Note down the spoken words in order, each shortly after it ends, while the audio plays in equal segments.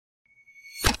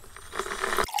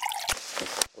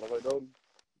done.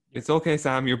 It's okay,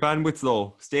 Sam. Your bandwidth's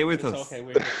low. Stay with us. It's okay.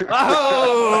 We're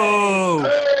Oh!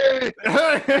 Hey!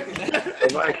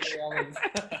 I'm back.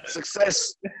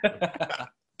 Success.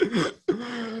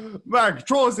 Mark,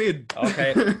 throw us in.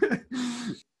 Okay.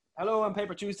 Hello on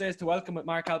Paper Tuesdays to welcome with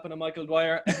Mark Halpin and Michael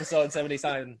Dwyer, episode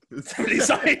 79.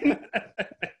 79.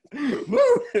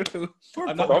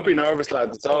 Don't be nervous,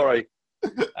 lads. It's all right.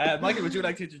 Michael, would you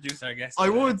like to introduce our guest? I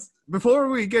would. Before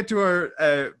we get to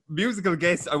our musical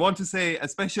guest, I want to say a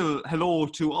special hello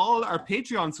to all our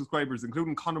Patreon subscribers,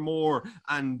 including Conor Moore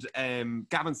and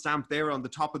Gavin Stamp there on the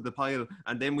top of the pile.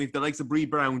 And then we've the likes of Bree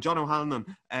Brown, John O'Hanlon.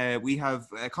 We have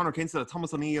Conor Kinsella,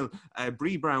 Thomas O'Neill,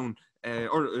 Bree Brown,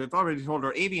 or I've already told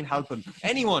her, Avian Halpin.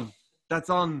 Anyone that's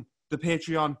on the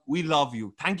Patreon, we love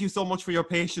you. Thank you so much for your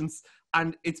patience.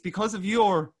 And it's because of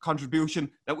your contribution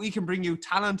that we can bring you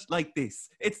talent like this.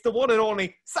 It's the one and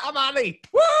only Sam Ali.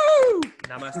 Woo!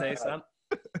 Namaste, Sam.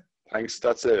 Thanks.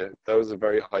 That was a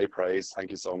very high praise.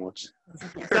 Thank you so much.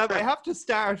 Sam, I have to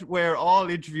start where all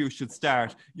interviews should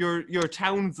start. Your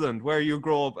Townsend, where you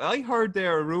grew up. I heard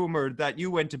there a rumour that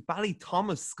you went to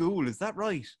Ballythomas School. Is that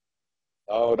right?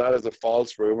 Oh, that is a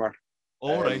false rumour.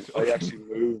 All right. I actually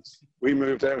moved. We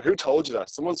moved down. Who told you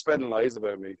that? Someone's spreading lies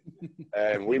about me.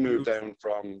 We moved down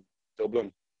from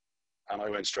Dublin, and I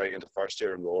went straight into first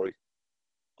year in Rory.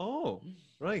 Oh,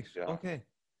 right. Yeah. Okay.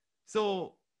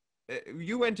 So,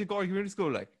 you went to Gorey Community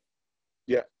School, like?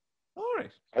 Yeah. All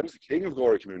right. I was the king of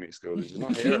Gorey Community School. Did you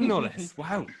not hear? King, no less.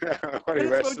 Wow. Tell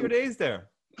Tell us about your days there.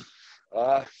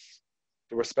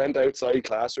 They were spent outside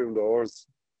classroom doors.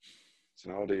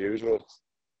 You know, the usual.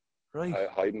 Right.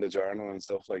 Hiding the journal and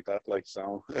stuff like that. Like,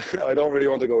 so I don't really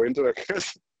want to go into it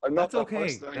because I'm not That's that okay.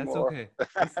 person That's anymore. okay.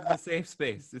 This is a safe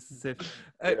space. This is safe.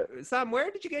 Sam, where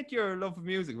did you get your love of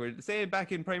music? Say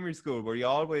back in primary school, were you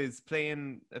always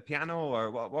playing a piano,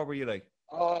 or what were you like?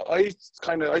 I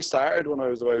started when I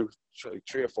was about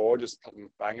 3 or 4, just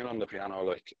banging on the piano,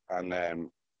 like, and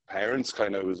parents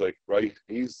kind of was like, right,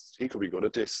 he could be good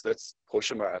at this. Let's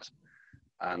push him at it.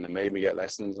 And it made me get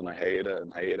lessons, and I hated it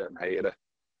and hated it and hated it.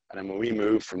 And then when we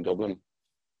moved from Dublin,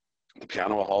 the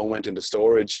piano at home went into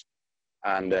storage,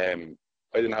 and I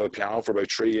didn't have a piano for about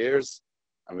 3 years,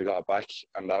 and we got it back,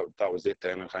 and that was it.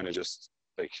 Then I kind of just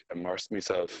like immersed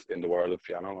myself in the world of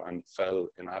piano and fell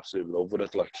in absolute love with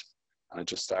it, like, and it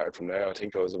just started from there. I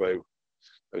think I was about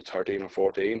 13 or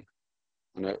 14,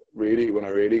 and when I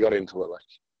really got into it, like,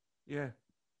 Yeah.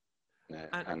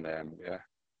 yeah,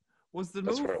 Was the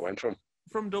that's move where it went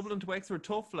from Dublin to Wexford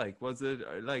tough? Like, was it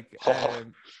like?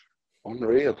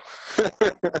 Unreal.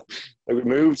 Like, we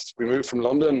moved from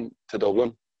London to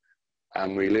Dublin,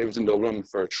 and we lived in Dublin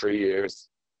for 3 years,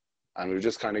 and we were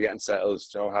just kind of getting settled.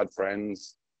 You know, had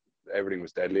friends, everything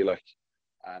was deadly, like,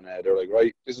 and they were like,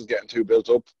 right, this is getting too built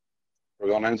up. We're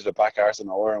going into the back arse of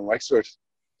nowhere in Wexford.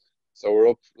 So we're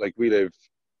up, like, we live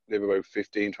about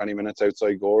 15-20 minutes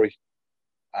outside Gorey,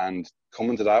 and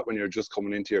coming to that when you're just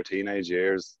coming into your teenage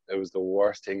years, it was the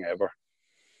worst thing ever.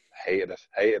 Hated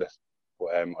it.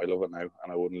 But I love it now,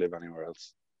 and I wouldn't live anywhere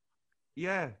else.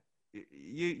 Yeah,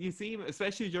 you seem,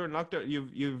 especially during lockdown,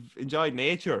 you've enjoyed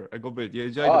nature a good bit. You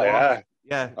enjoyed. Oh, the walk. yeah.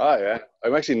 Yeah. Oh yeah.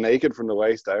 I'm actually naked from the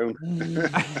waist down.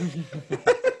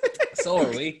 So are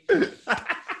we. That's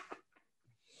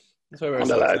why we're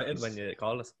so excited when you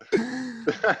call us.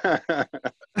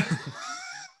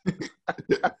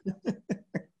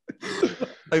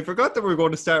 I forgot that we were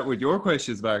going to start with your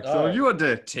questions, Mark. So if you want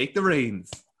to take the reins.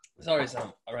 Sorry,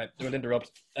 Sam. All right, we'll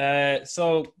interrupt.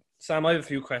 So, Sam, I have a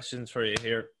few questions for you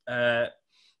here.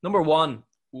 Number one,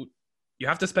 you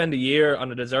have to spend a year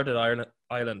on a deserted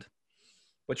island,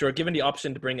 but you're given the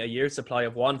option to bring a year's supply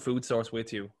of one food source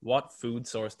with you. What food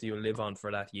source do you live on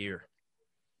for that year?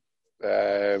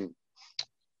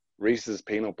 Reese's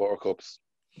peanut butter cups.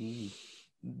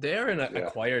 They're an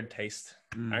acquired taste,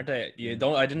 aren't they?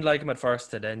 I didn't like them at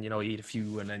first, and then you eat a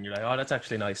few, and then you're like, oh, that's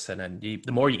actually nice. And then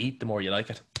the more you eat, the more you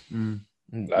like it.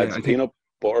 Lads, peanut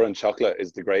butter and chocolate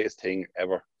is the greatest thing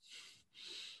ever.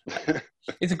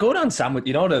 It's a good on sandwich.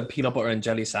 You know the peanut butter and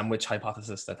jelly sandwich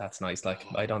hypothesis that's nice. Like,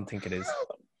 I don't think it is.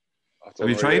 Have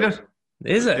you tried it?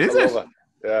 Is it? I love it.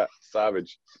 Yeah,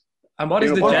 savage. And what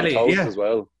is the jelly? Toast as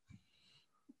well.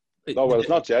 No, well, it's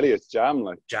not jelly, it's jam,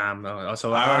 like. Jam. Oh,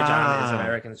 so our jam is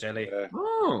American's jelly. Yeah.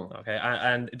 Oh. Okay.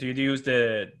 And do you use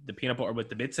the peanut butter with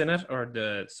the bits in it, or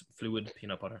the fluid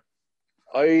peanut butter?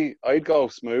 I'd go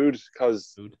smooth,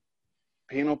 because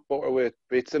peanut butter with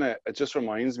bits in it just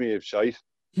reminds me of shite.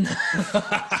 So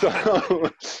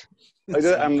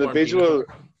and the visual,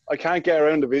 I can't get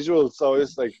around the visual, so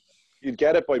it's like you'd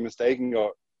get it by mistake and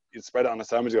you'd spread it on a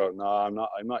sandwich and go, no,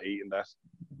 I'm not eating that.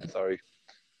 Sorry.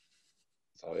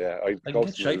 So yeah, I can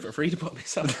get shite for free to put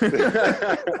myself.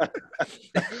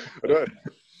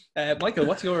 Michael,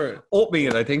 what's your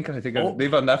Oatmeal, I think. I'll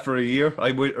live on that for a year.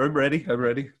 I'm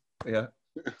ready. Yeah.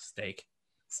 steak?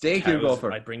 Steak you go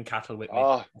for. I'd bring cattle with me.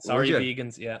 Oh, Sorry, would you?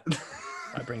 vegans. Yeah,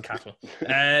 I bring cattle.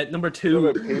 Number what 2,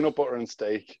 about peanut butter and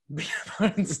steak?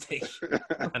 and steak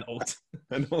and oats.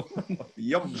 I know.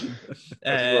 Yum.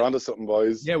 I think we're onto something,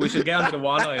 boys. Yeah, we should get onto the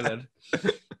one island.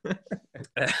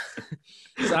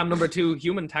 Sam, number 2,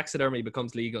 human taxidermy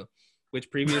becomes legal. Which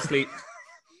previously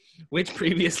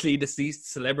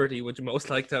deceased celebrity would you most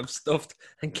like to have stuffed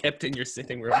and kept in your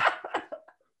sitting room?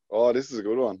 Oh, this is a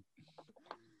good one.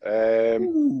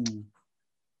 Ooh.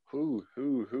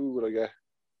 Who would I get?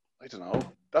 I don't know.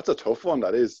 That's a tough one.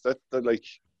 That is. That like.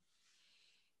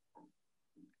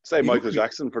 Say Michael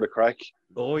Jackson for the crack.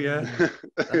 Oh yeah.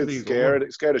 That'd be a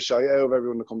good Scared a shite out of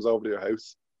everyone that comes over to your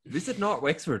house. Visit North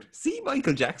Wexford. See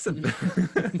Michael Jackson.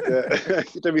 Yeah.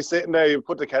 They'll be sitting there, you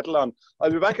put the kettle on.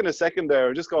 I'll be back in a second there.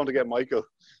 I'm just going to get Michael.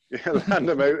 Yeah, land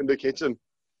him out in the kitchen.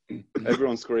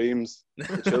 Everyone screams.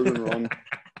 The children run.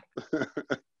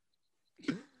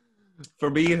 For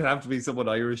me, it'd have to be someone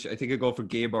Irish. I think I'd go for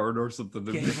Gay Byrne or something.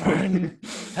 Gay Byrne.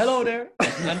 Hello there.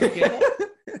 And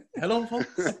hello,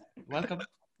 folks. Welcome.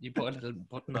 You put a little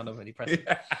button on him and you press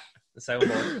the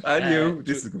soundboard. And you.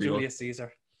 This is going to be Julius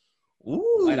Caesar.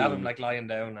 Ooh. I'd have him like lying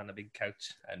down on a big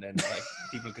couch, and then like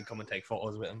people could come and take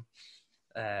photos with him.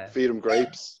 Feed him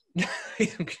grapes.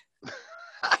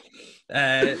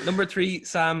 Number 3,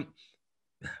 Sam.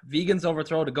 Vegans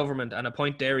overthrow the government and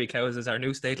appoint dairy cows as our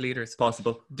new state leaders.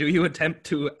 Possible. Do you attempt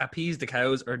to appease the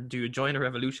cows, or do you join a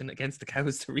revolution against the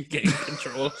cows to regain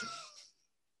control?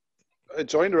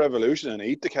 Join the revolution and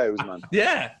eat the cows, man.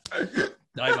 Yeah.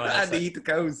 And eat the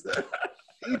cows.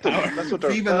 Eat them. That's what they're,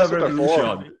 Viva that's la what they're for.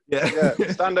 revolution. Yeah.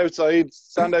 Yeah. Stand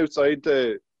outside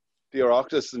the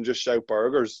Oireachtas and just shout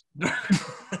burgers.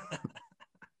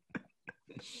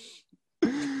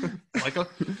 Michael?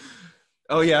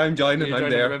 Oh yeah, I'm joining. You're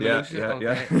I'm joining there. the Yeah.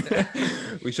 revolution?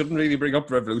 Okay. We shouldn't really bring up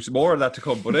revolution. More of that to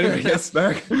come. But anyway, yes,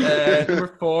 Mark.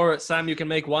 Number 4, Sam, you can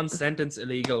make one sentence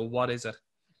illegal. What is it?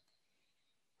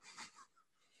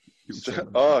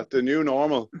 Oh, the new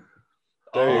normal.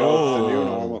 There you go. The new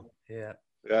normal. Yeah.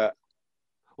 Yeah.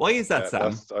 Why is that,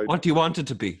 Yeah, Sam? What do you want it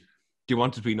to be? Do you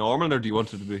want it to be normal, or do you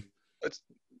want it to be?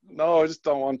 No, I just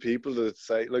don't want people to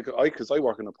say, like, because I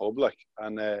work in a pub, like,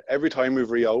 and every time we've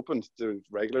reopened, the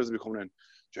regulars will be coming in,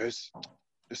 just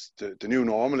the new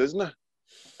normal, isn't it?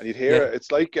 And you'd hear it. It's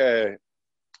like,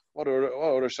 what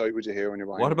other shite would you hear when you're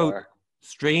behind What about bar?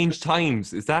 strange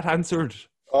times? Is that answered?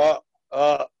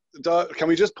 Can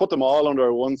we just put them all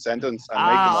under one sentence and make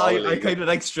them all I illegal? kind of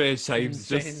like strange times.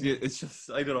 It's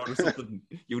just I don't know. There's something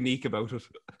unique about it.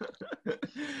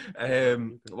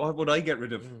 What would I get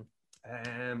rid of?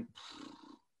 I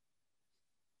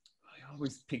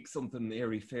always pick something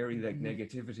airy fairy like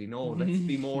negativity. No, let's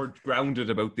be more grounded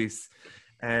about this.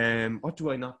 What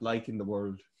do I not like in the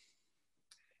world?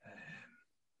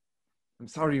 I'm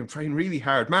sorry, I'm trying really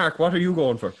hard. Mark, what are you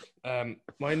going for?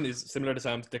 Mine is similar to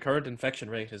Sam's. The current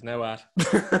infection rate is now at.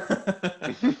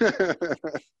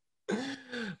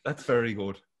 That's very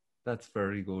good. That's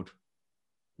very good.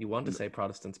 You want to say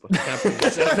Protestants, but you can't bring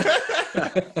yourself.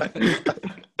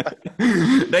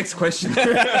 Next question.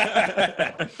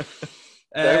 Down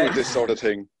with this sort of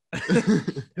thing.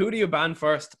 Who do you ban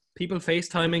first? People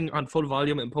FaceTiming on full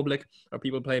volume in public, or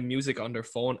people playing music on their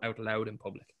phone out loud in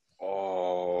public?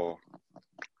 Oh.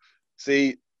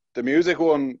 See, the music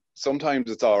one,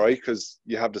 sometimes it's all right because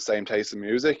you have the same taste in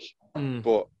music,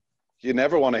 but you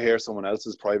never want to hear someone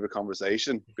else's private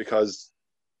conversation because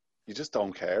you just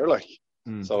don't care. Like,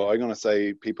 so I'm going to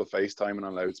say people FaceTiming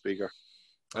on loudspeaker.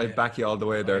 I'd back you all the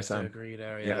way there, Sam. I agree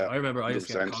there. Yeah. I remember I used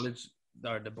to get to college,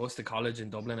 or the bus to college in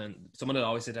Dublin, and someone would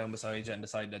always sit down beside you and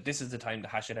decide that this is the time to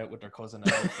hash it out with their cousin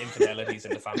about infidelities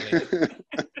in the family.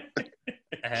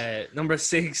 Number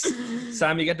 6,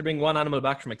 Sam, you get to bring one animal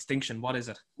back from extinction. What is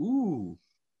it? Ooh.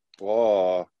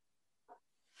 Oh.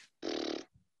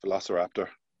 Velociraptor.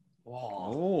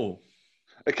 Oh.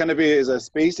 Can it be as a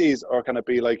species, or can it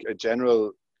be like a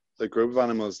general, the group of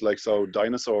animals, like so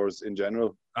dinosaurs in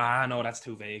general? No, that's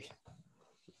too vague.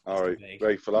 All right,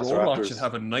 vague. Velociraptors. Robot should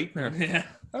have a nightmare. Yeah.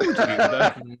 How would you do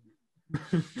that?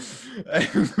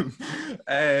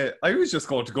 I was just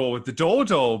going to go with the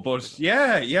dodo, but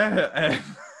yeah.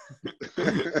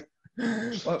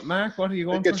 What, Mark, what are you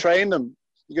going You could for? train them.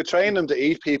 You could train them to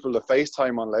eat people to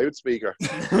FaceTime on loudspeaker.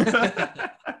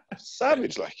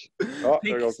 Savage, like. Oh,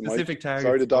 there goes the mic. Specific targets.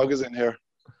 Sorry, the dog is in here.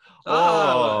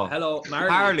 Oh. Hello, Marley.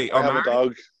 Harley. I have a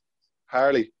dog.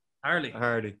 Harley. Harley.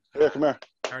 Harley. Here, come here.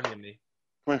 Harley and me.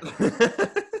 Come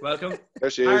here. Welcome. There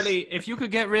she is. Harley, if you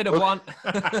could get rid of one.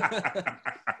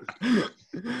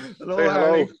 Hello, Say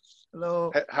Harley. hello.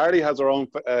 Hello. Harley has her own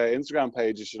Instagram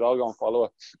page. You should all go and follow her.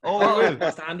 Oh, we will.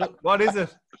 What's the handle? What is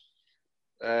it?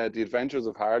 The Adventures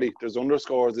of Harley. There's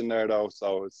underscores in there though,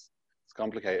 so it's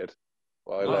complicated.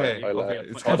 But Okay. I'll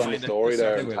Okay. put on the story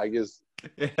there Sorry, and Will. tag you.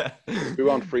 Yeah. We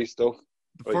want free stuff.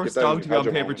 The Right, first get down dog and to be on have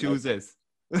your Paper moment, Tuesdays.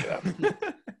 Yeah.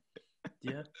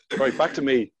 Yeah. Right, back to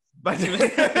me. Back to me.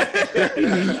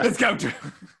 Let's counter.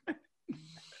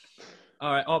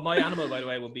 All right. Oh, my animal, by the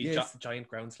way, would be Yes. giant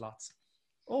ground sloths.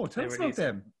 Oh, tell They us were about these-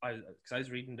 them. Because I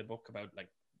was reading the book about like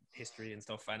history and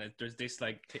stuff, and there's this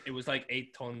like it was like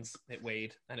 8 tons it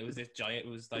weighed, and it was this giant. It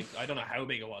was like I don't know how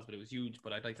big it was, but it was huge.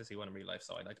 But I'd like to see one in real life,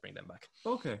 so I'd like to bring them back.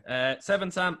 Okay. 7,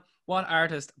 Sam. What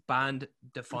artist band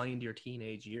defined your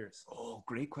teenage years? Oh,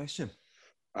 great question.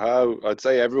 I'd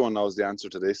say everyone knows the answer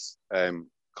to this.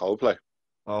 Coldplay.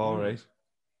 All right.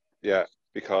 Yeah,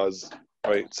 because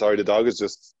right. Sorry, the dog is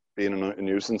just being a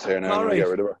nuisance here now. I'm gonna get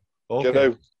rid of her. Okay. Get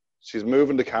out. She's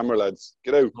moving the camera, lads.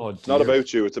 Get out. Oh, It's not dear.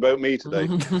 about you. It's about me today.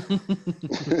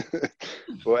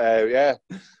 But yeah,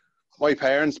 my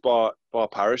parents bought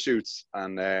parachutes,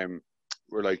 and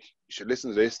were like, "You should listen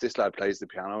to this. This lad plays the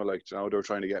piano." Like, you know, they were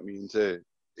trying to get me into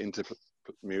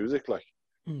music, like.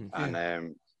 And I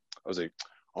was like,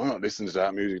 "I'm not listening to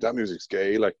that music. That music's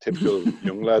gay." Like typical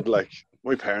young lad. Like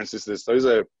my parents listened to this. I was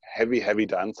a heavy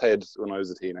dance head when I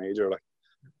was a teenager. Like,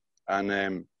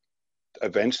 and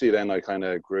eventually, then I kind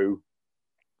of grew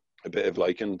a bit of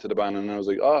liking to the band, and I was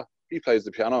like, "Oh, he plays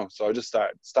the piano." So I just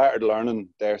started learning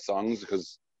their songs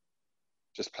because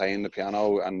just playing the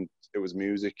piano, and it was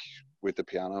music with the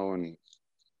piano, and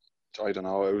I don't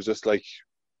know, it was just like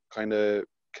kind of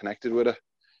connected with it,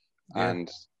 and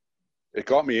it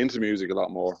got me into music a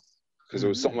lot more because it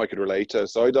was something I could relate to.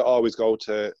 So I'd always go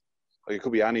to, like, it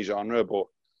could be any genre, but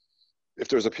if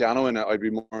there was a piano in it, I'd be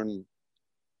more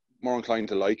inclined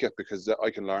to like it because I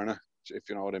can learn it, if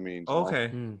you know what I mean. you know?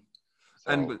 Okay. So,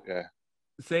 And yeah.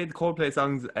 say the Coldplay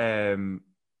songs,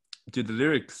 do the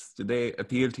lyrics, do they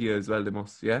appeal to you as well? They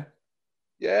must, yeah?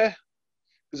 Yeah,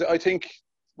 because I think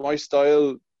my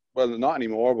style, well, not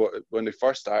anymore, but when they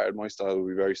first started, my style would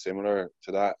be very similar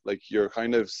to that. Like, you're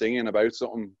kind of singing about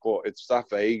something, but it's that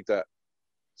vague that,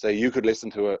 say, you could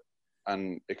listen to it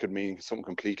and it could mean something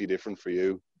completely different for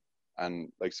you,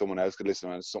 and like someone else could listen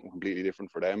and it's something completely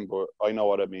different for them. But I know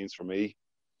what it means for me,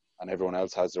 and everyone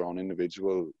else has their own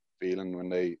individual feeling when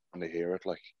they hear it.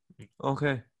 Like,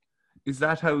 Okay. Is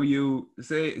that how you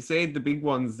say the big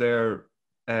ones there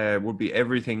would be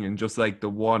everything and just like the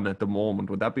one at the moment?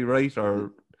 Would that be right?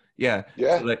 Or yeah.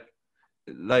 yeah, So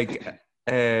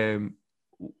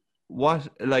what,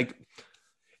 like,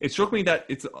 it struck me that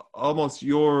it's almost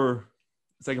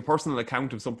it's like a personal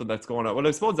account of something that's going on. Well,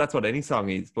 I suppose that's what any song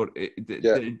is, but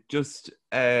it just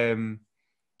that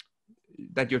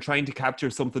you're trying to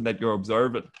capture something that you're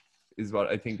observing is what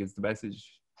I think is the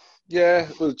message. Yeah,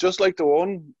 well, just like the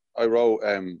one I wrote,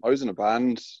 I was in a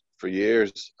band for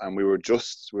years, and we were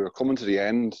coming to the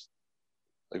end.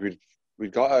 Like, we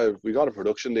got a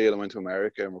production deal and went to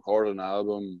America and recorded an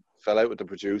album, fell out with the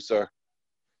producer,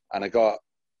 and it got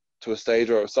to a stage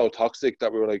where it was so toxic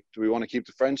that we were like, do we want to keep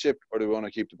the friendship or do we want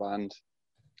to keep the band?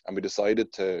 And we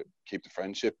decided to keep the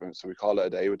friendship, and so we called it a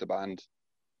day with the band.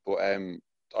 But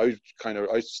I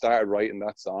started writing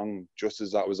that song just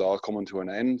as that was all coming to an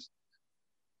end.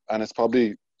 And it's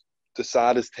probably the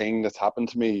saddest thing that's happened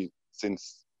to me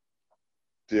since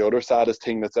the other saddest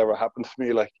thing that's ever happened to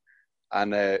me. Like,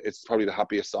 and it's probably the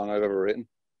happiest song I've ever written.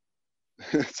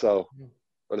 So,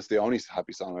 but it's the only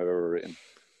happy song I've ever written.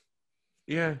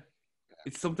 Yeah,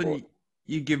 it's something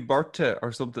you give birth to,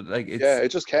 or something like it's. Yeah, it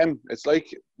just came. It's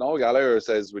like Noel Gallagher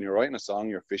says, when you're writing a song,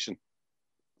 you're fishing.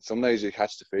 Some days you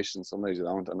catch the fish, and some days you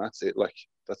don't, and that's it. Like,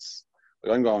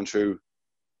 I'm going through.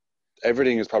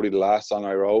 Everything is probably the last song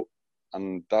I wrote,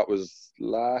 and that was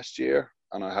last year,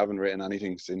 and I haven't written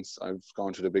anything since. I've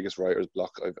gone through the biggest writer's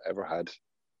block I've ever had.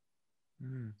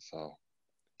 So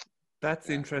That's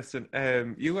interesting.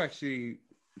 You actually,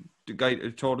 the guy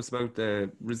told us about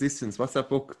the Resistance. What's that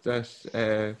book that?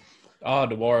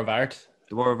 The War of Art.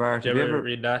 The War of Art. Did you ever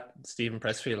read that? Stephen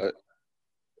Pressfield.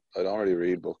 I don't really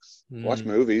read books. Watch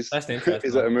movies. That's interesting.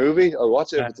 Is it a movie? I'll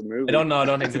watch it if it's a movie. I don't know. I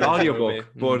don't think It's an audiobook,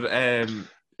 but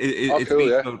it's cool,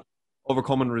 speaks yeah. about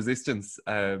overcoming resistance.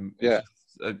 Yeah.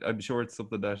 I'm sure it's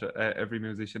something that every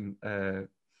musician.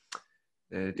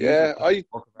 Yeah, work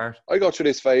of art. I go through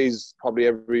this phase probably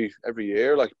every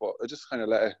year, like, but I just kind of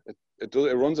let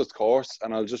it runs its course,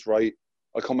 and I'll just write.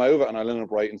 I'll come out of it, and I'll end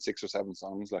up writing 6 or 7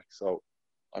 songs, like, so.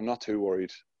 I'm not too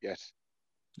worried yet.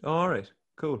 All right,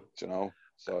 cool. You know,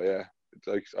 so yeah.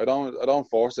 Like I don't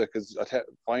force it because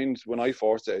find when I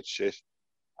force it, it's shit,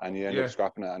 and you end Yeah. up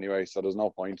scrapping it anyway. So there's no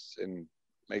point in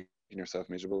making yourself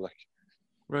miserable. Like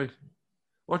Right.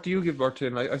 What do you give birth to?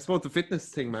 And I suppose the fitness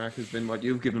thing, Mark, has been what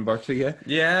you've given birth to, yeah?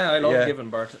 Yeah, I love Yeah. giving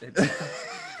birth.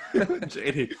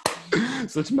 JD.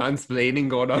 Such mansplaining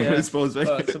going on, Yeah. I suppose. Right?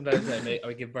 Well, sometimes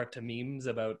I give birth to memes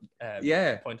about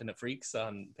Yeah. pointing at freaks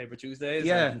on Paper Tuesdays,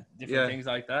 Yeah, and different yeah. things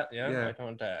like that. Yeah, Yeah.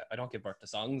 I don't give birth to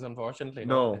songs, unfortunately.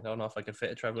 No. I don't know if I could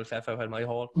fit a treble clef out my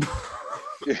hole.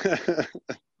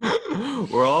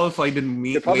 We're all finding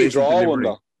you probably ways of draw one delivering.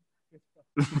 though.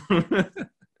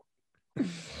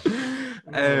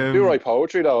 Do write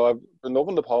poetry though. I've been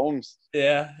loving the poems.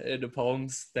 Yeah, the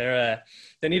poems. They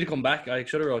need to come back. I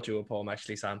should have wrote you a poem,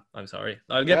 actually, Sam. I'm sorry.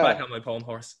 I'll get back on my poem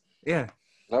horse. Yeah.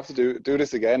 I'll have to do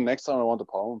this again next time I want a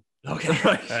poem. Okay,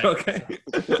 Right. Okay.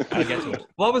 I'll get to it.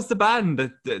 What was the band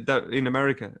that in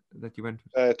America that you went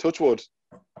with? Touchwood.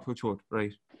 Touchwood,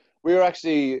 right? We were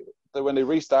actually when they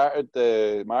restarted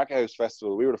the Market House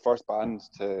Festival. We were the first band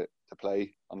to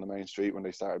play on the main street when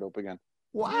they started up again.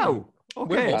 Wow. We're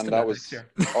Okay. hosting And that it was next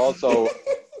year. also,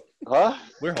 huh?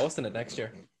 We're hosting it next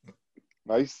year.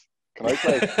 Nice. Can I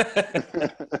play?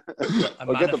 I'm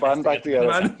I'll get the band back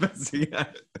manifesting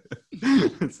together.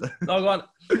 Yeah. No, go on.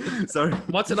 Sorry.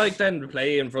 What's it like then to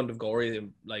play in front of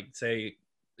Gorey? Like, say,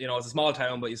 it's a small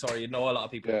town, but you know a lot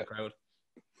of people in the crowd.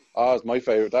 Oh, it's my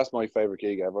favorite. That's my favorite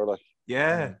gig ever.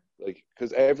 Yeah.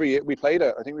 Because every year we played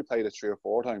it. I think we played it 3 or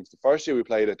 4 times. The first year we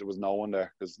played it, there was no one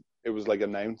there because it was like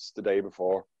announced the day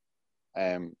before.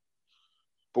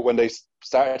 But when they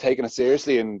started taking it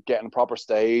seriously and getting a proper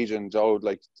stage and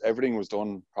everything was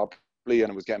done properly and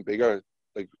it was getting bigger,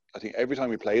 I think every time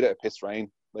we played it pissed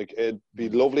rain. It'd be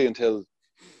lovely until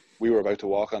we were about to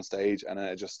walk on stage and then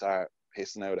it just start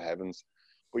pissing out of the heavens.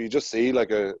 But you just see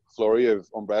a flurry of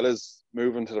umbrellas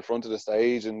moving to the front of the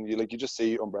stage, and you just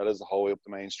see umbrellas the whole way up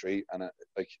the main street, and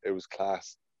it was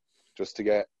class, just to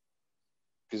get,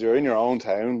 because you're in your own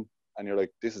town and you're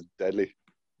like, this is deadly,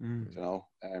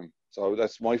 So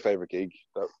that's my favorite gig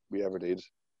that we ever did.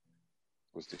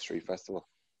 Was the street festival.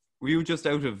 Were you just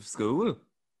out of school?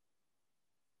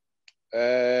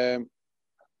 No,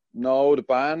 the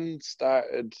band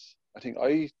started. I think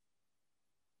I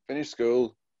finished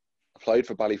school. Applied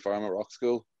for Ballyfermot Rock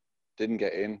School, didn't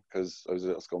get in because I was a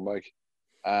little scumbag,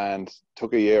 and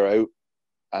took a year out,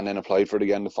 and then applied for it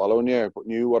again the following year, but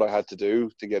knew what I had to do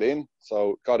to get in,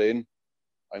 so got in.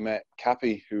 I met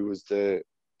Cappy, who was the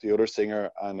other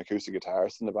singer and acoustic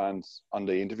guitarist in the band, on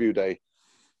the interview day,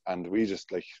 and we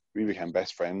became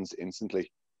best friends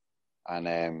instantly.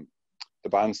 And the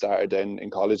band started then in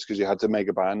college because you had to make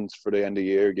a band for the end of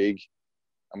year gig,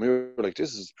 and we were like,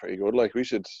 this is pretty good, we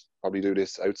should probably do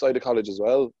this outside of college as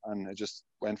well. And it just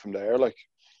went from there.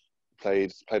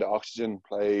 Played at Oxygen,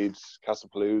 played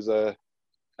Castlepalooza,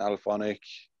 Alphonic,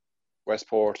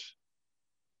 Westport,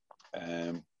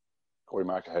 Corey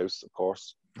Market House, of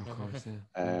course. Of course,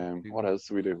 yeah. What else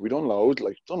did we do? We done loads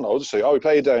of shit. We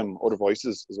played Other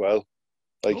Voices as well.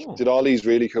 Did all these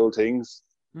really cool things,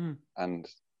 and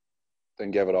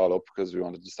then gave it all up because we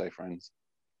wanted to stay friends.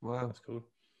 Wow, that's cool.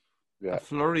 Yeah. A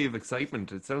flurry of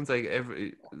excitement. It sounds like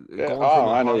going from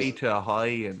a high to a high,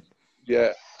 and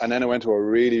and then it went to a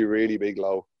really, really big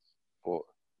low. But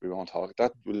we won't talk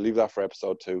that. We'll leave that for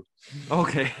episode 2.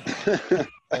 Okay.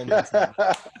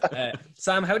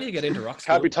 Sam, how do you get into rock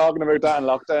school? Can't be talking about that in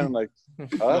lockdown.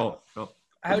 No.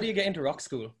 How do you get into rock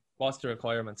school? What's the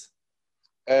requirements?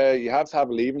 You have to have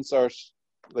a leaving cert.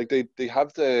 They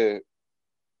have the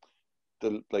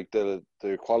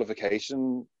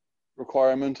qualification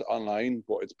requirement online,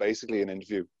 but it's basically an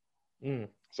interview.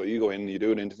 So you go in, you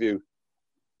do an interview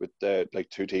with 2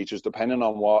 teachers, depending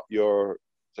on what you're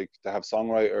they have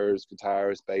songwriters,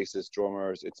 guitarists, bassists,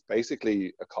 drummers. It's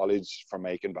basically a college for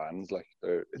making bands.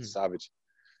 It's savage,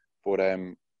 but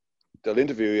they'll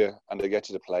interview you and they get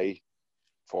you to play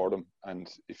for them, and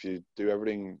if you do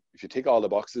everything, if you tick all the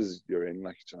boxes, you're in.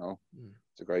 It's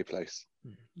a great place.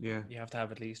 Yeah, you have to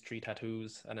have at least 3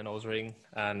 tattoos and a nose ring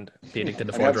and be addicted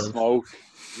to 4 drums. Smoke.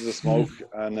 There's a smoke,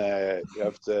 and you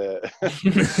have to.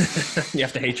 You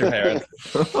have to hate your parents.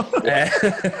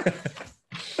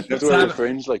 You have to wear a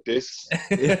fringe like this.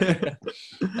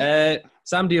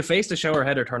 Sam, do you face the shower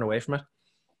head or turn away from it?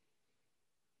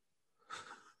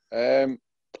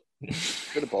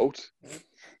 Bit of both.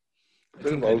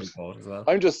 Bit of both. As well.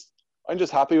 I'm just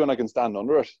happy when I can stand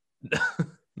under it.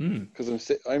 Because I'm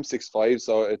 6'5",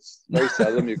 so it's very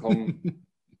seldom you come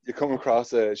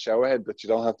across a shower head that you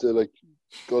don't have to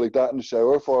go like that in the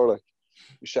shower for. You're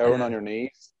showering on your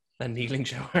knees. A kneeling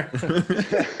shower.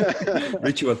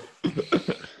 Ritual.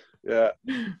 Yeah.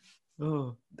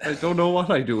 Oh, I don't know what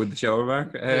I do in the shower,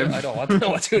 Mark. I don't want to know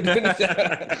what you're doing.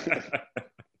 I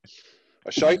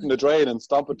shite in the drain and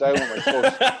stomp it down with my foot.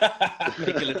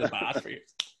 Make a little bath for you.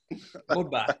 Good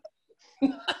bath.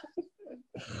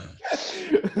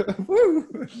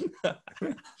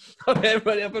 Okay,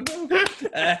 everybody up and move.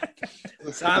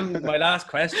 Sam, my last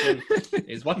question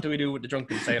is, what do we do with the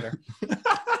drunken sailor?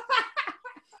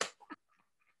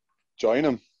 Join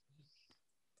him.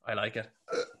 I like it.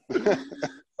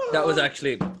 That was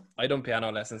actually, I done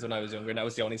piano lessons when I was younger, and that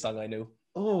was the only song I knew.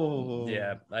 Oh.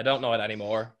 Yeah, I don't know it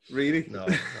anymore. Really? No,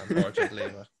 unfortunately.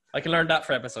 But I can learn that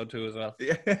for episode 2 as well.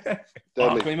 Yeah.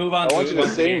 Can we move on? I want you to the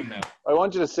sing. game now. I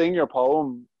want you to sing your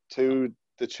poem to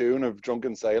the tune of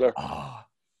Drunken Sailor. Ah.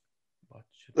 What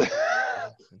should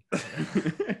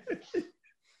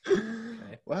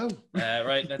Okay. Wow.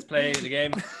 Right, let's play the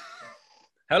game.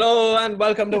 Hello and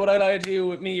welcome to What I Lie to You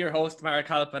with me, your host, Mark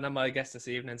Halpin, and my guest this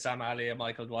evening, Sam Ali and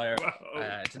Michael Dwyer.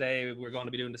 Today we're going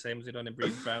to be doing the same as we done in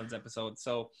Breeding Grounds episode.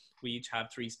 So we each have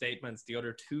 3 statements. The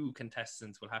other 2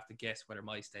 contestants will have to guess whether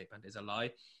my statement is a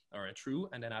lie or a true.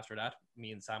 And then after that,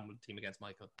 me and Sam will team against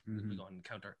Michael. We'll go in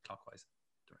counter-clockwise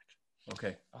direction.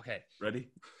 Okay. Ready?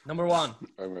 Number 1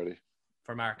 I'm ready.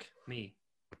 for Mark, me,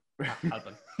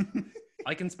 Halpin.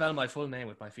 I can spell my full name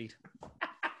with my feet.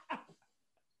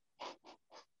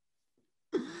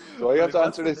 Do I have to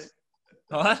answer this?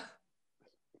 What?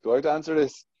 Do I have to answer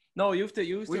this? No, you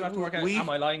still have to work out, am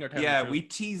I lying or telling the truth? we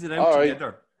tease it out All right.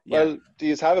 together. Yeah. Well, do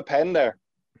you have a pen there?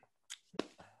 I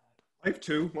have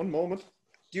 2. One moment.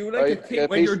 Do you Right, like a thin,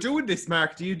 when you're doing this,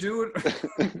 Mark, do you do it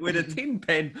with a thin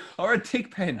pen or a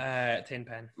thick pen? Tin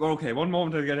pen. Okay, one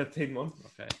moment I'll get a thin one.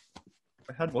 Okay.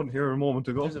 I had one here a moment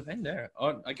ago. There's a pen there.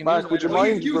 Oh, I can Mark, use would you it.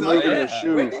 mind use removing that, your yeah.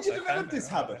 shoes? When did you develop this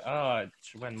habit? Oh,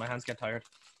 when my hands get tired.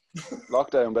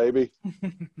 Lockdown, baby.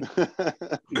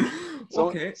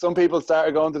 Okay. Some people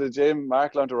started going to the gym.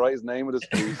 Mark learned to write his name with his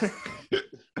feet.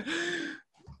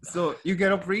 So you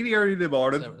get up really early in the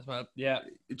morning, Yeah.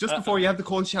 just before you have the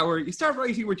cold shower, you start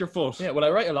writing with your foot. Yeah, well, I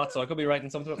write a lot, so I could be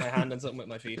writing something with my hand and something with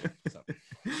my feet. So.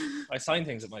 I sign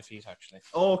things with my feet, actually.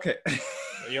 Okay.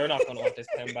 You're not going to want this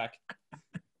pen back.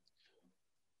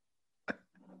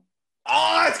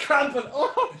 Oh, it's cramping.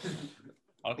 Oh.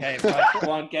 Okay, right, go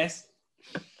on, guess.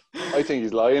 I think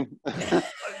he's lying.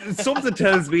 Something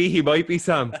tells me he might be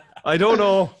Sam. I don't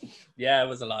know. Yeah, it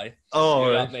was a lie. Oh,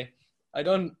 You right. got me. I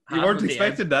don't. You weren't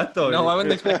expecting that, though. No, I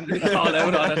wasn't expecting to call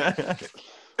out on it.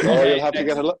 Oh, you'll have to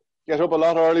get up a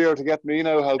lot earlier to get me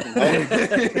now helping.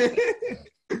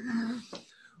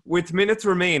 With minutes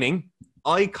remaining,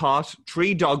 I caught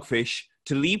 3 dogfish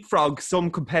to leapfrog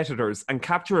some competitors and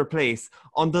capture a place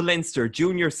on the Leinster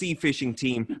Junior Sea Fishing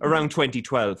Team around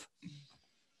 2012.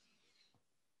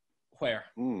 Where?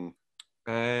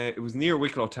 It was near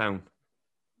Wicklow Town.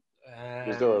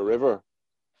 Is there a river?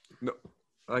 No,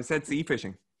 I said sea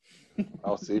fishing.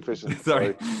 Oh, sea fishing.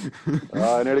 Sorry.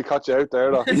 Oh, I nearly caught you out there,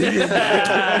 though.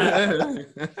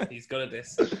 He's good at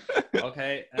this.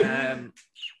 Okay.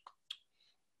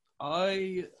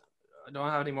 I don't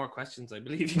have any more questions. I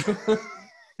believe you.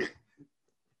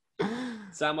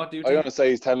 Sam, what do you I'm think? going to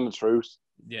say he's telling the truth.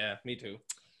 Yeah, me too.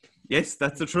 Yes,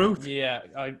 that's the truth. Yeah,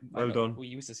 Well done. We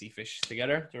used to see fish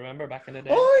together. Do you remember back in the day?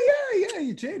 Oh,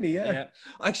 yeah, Jenny, yeah.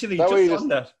 Actually, That way you just on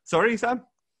that. Sorry, Sam?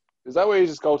 Is that where you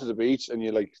just go to the beach and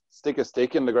you like stick a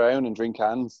stick in the ground and drink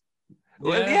cans?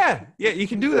 Well, yeah, you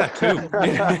can do that too.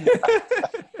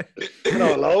 You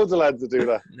know, loads of lads that do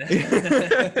that.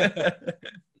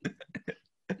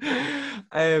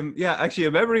 Yeah, actually,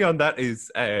 a memory on that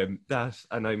is that,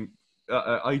 and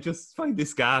I just find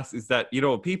this gas is that, you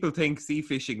know, people think sea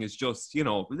fishing is just, you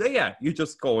know, yeah, you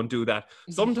just go and do that.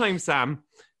 Sometimes, Sam,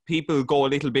 people go a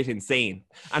little bit insane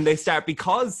and they start,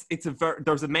 because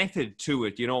there's a method to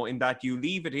it, you know, in that you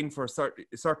leave it in for a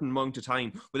certain amount of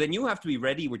time, but then you have to be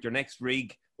ready with your next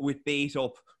rig with bait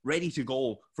up, ready to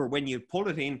go for when you pull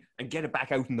it in and get it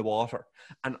back out in the water.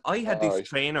 And I had this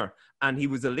trainer and he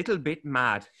was a little bit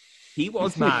mad. He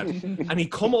was mad. And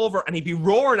he'd come over and he'd be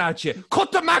roaring at you,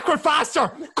 cut the mackerel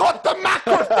faster! Cut the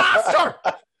mackerel faster!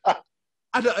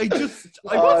 And I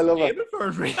wasn't able for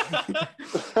it, really.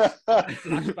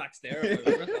 Flashbacks there.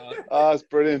 Oh, it's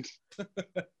brilliant.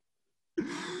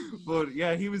 But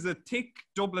yeah, he was a thick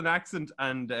Dublin accent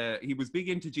and he was big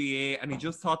into GA, and he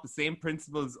just thought the same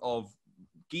principles of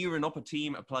gearing up a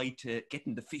team applied to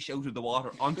getting the fish out of the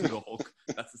water onto the hook.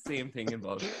 That's the same thing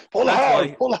involved. Pull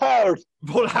hard! Pull hard!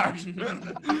 Pull hard!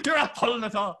 You're not pulling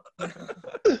at all.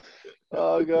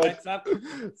 Oh, God. Right,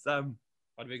 Sam.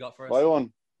 What have we got for us? My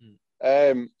one.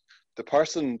 The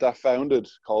person that founded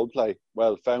Coldplay,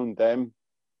 found them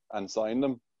and signed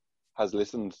them, has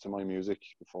listened to my music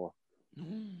before.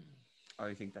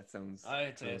 I think that sounds.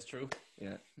 I'd say it's true.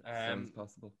 Yeah, sounds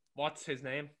possible. What's his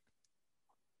name?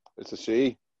 It's a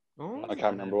she. Oh, I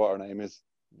can't remember what her name is.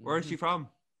 where is she from?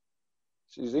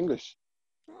 She's English.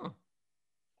 Oh.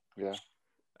 Yeah.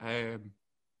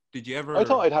 Did you ever? I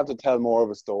thought I'd have to tell more of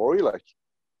a story. Like,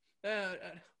 I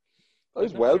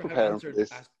was well prepared for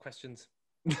this. Ask questions.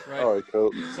 Right. All right,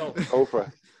 cool. So, Go for it.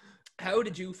 how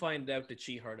did you find out that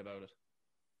she heard about it?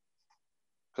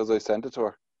 Because I sent it to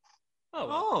her.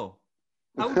 Oh,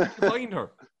 Oh, how did you find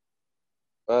her?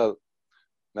 Well,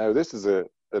 now this is an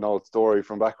old story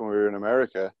from back when we were in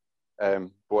America.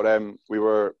 But we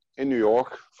were in New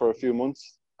York for a few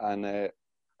months, and I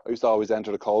used to always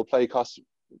enter the Coldplay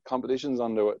competitions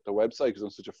on the website because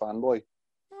I'm such a fanboy.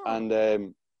 Oh. And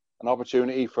an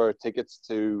opportunity for tickets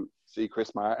to see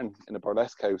Chris Martin in the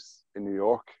Burlesque House in New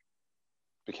York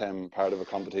became part of a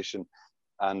competition,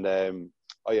 and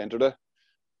I entered it,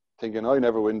 thinking I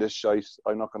never win this shite.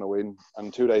 I'm not going to win.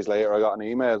 And 2 days later, I got an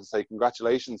email to say,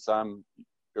 "Congratulations, Sam,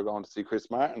 you're going to see Chris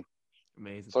Martin."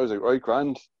 Amazing. So I was like, right,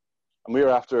 grand. And we were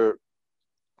after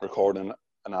recording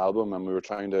an album, and we were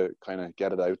trying to kind of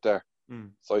get it out there.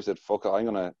 So I said, fuck it, I'm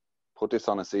going to put this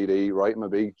on a CD, write him a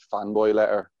big fanboy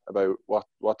letter about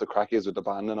what the crack is with the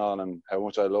band and all, and how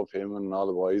much I love him and all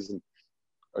the boys. And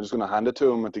I'm just going to hand it to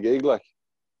him at the gig, like,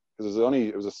 because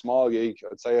it was a small gig.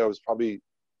 I'd say I was probably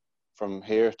from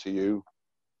here to you,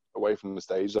 away from the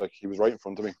stage. Like, he was right in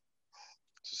front of me.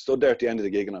 So I stood there at the end of the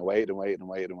gig, and I waited and waited and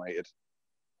waited and waited.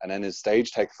 And then his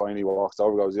stage tech finally walks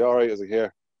over, goes, "You all right?" I was like,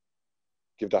 "Here,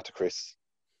 give that to Chris."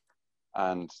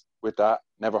 And with that,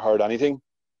 never heard anything.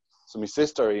 So my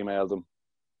sister emailed him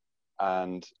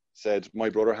and said, "My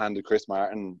brother handed Chris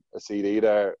Martin a CD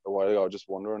there a while ago, just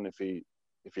wondering if he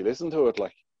listened to it."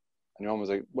 Like, and your mum was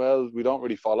like, "Well, we don't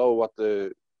really follow what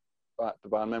the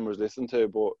band members listen to,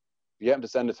 but if you get him to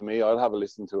send it to me, I'll have a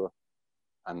listen to it."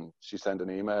 And she sent an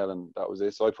email, and that was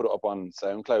it. So I put it up on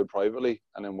SoundCloud privately,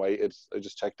 and then waited. I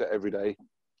just checked it every day,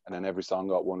 and then every song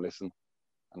got one listen,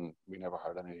 and we never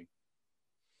heard anything.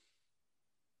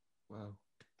 Wow.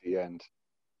 The end.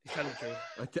 he's telling the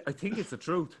truth. I think it's the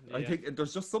truth. I Yeah. think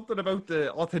there's just something about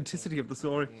the authenticity of the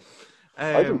story.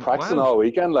 I've been practicing wow. all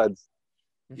weekend, lads.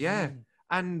 Yeah,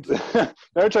 and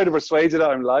Never trying to persuade you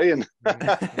that I'm lying.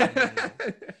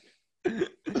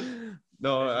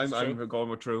 no, It's I'm true. going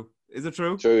with true. Is it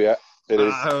true? True, yeah, it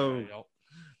is. There Oh, you go.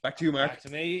 back to you, Mark. Back to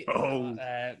me. Oh.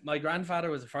 My grandfather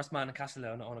was the first man in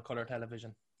Castletown to own a colour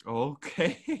television.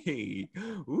 Okay.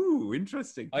 Ooh,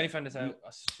 interesting. I only found this out. Oh,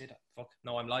 shit, fuck.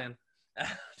 No, I'm lying.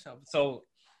 So,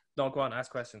 no, go on, ask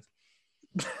questions.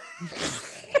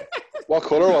 What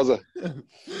colour was it?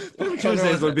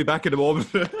 Tuesdays will be back in a moment.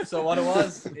 So what it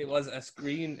was a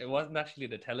screen. It wasn't actually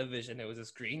the television. It was a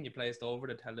screen you placed over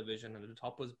the television, and the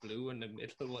top was blue, and the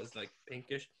middle was like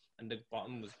pinkish, and the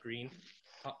bottom was green.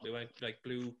 They went like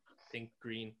blue, pink,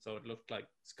 green, so it looked like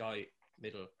sky,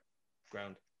 middle,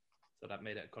 ground. So that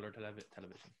made it a colour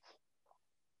television.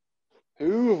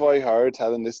 Who have I heard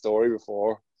telling this story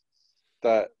before?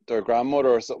 That their grandmother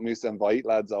or something used to invite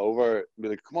lads over and be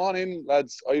like, "Come on in,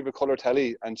 lads, I have a colour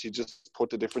telly," and she just put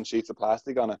the different sheets of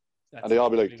plastic on it. And they all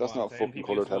be like, "That's not a fucking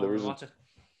colour television."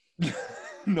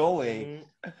 No way.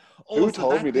 Who so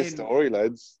told that me this then story,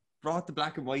 lads? Brought the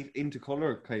black and white into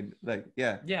colour, kind of like,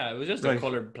 yeah. Yeah, it was just Right. a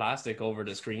coloured plastic over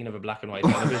the screen of a black and white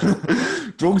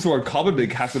television. Drugs weren't common in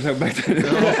Castletown back then.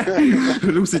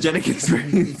 Hallucinogenic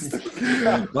experience.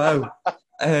 Wow.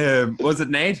 Was it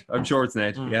Ned? I'm sure it's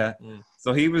Ned. Yeah.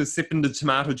 So he was sipping the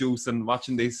tomato juice and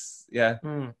watching this. Yeah.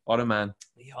 What a man.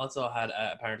 He also had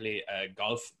apparently a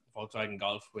Volkswagen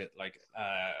Golf with like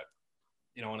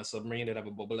on a submarine they'd have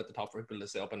a bubble at the top for people to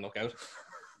sit up and look out.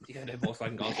 He had a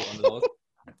Volkswagen Golf with one of those.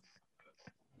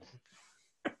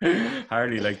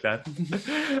 Hardly like that.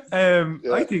 Yeah.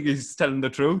 I think he's telling the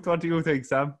truth. What do you think,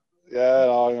 Sam? Yeah,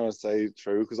 no, I'm going to say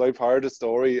true because I've heard the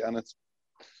story and it's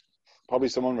probably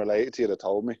someone related to you that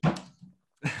told me.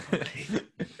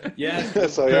 Yeah.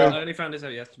 So, yeah. I only found this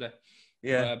out yesterday.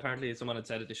 Yeah. Apparently someone had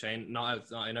said it to Shane.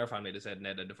 Not in our family. They said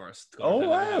Ned had the first. Oh,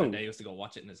 wow. And they used to go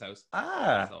watch it in his house.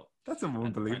 Ah, So that's and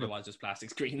apparently unbelievable. it was just plastic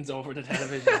screens over the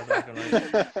television. Black and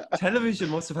white. Television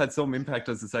must have had some impact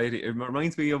on society. It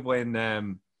reminds me of when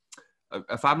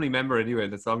a family member, anyway,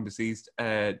 that's long deceased,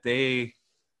 they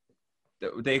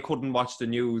couldn't watch the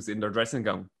news in their dressing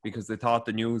gown because they thought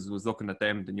the news was looking at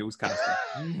them, the newscaster.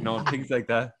 Things like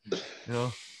that.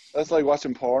 That's like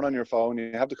watching porn on your phone.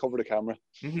 You have to cover the camera.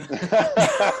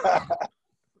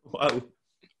 Wow.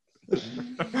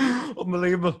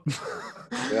 Unbelievable.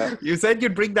 Yeah. You said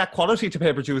you'd bring that quality to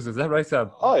Paper Tuesdays, is that right,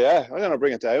 Sam? Oh, yeah. I'm going to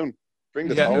bring it down. Bring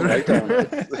the tone right down.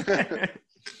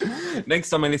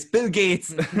 Next on my list, Bill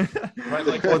Gates. Right,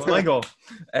 Mike, What's my goal?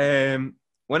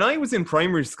 When I was in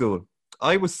primary school,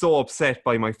 I was so upset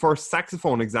by my first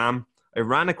saxophone exam. I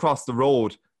ran across the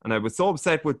road, and I was so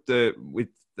upset with the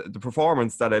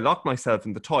performance that I locked myself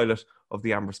in the toilet of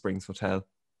the Amber Springs Hotel.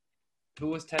 Who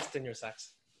was testing your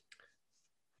sax?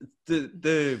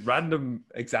 The random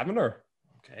examiner.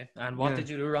 Okay. And what Yeah. did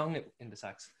you do wrong in the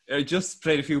sax? I just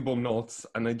played a few bum notes,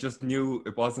 and I just knew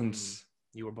it wasn't.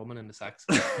 You were bumming in the sax.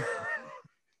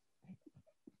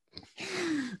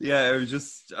 Yeah,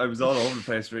 I was all over the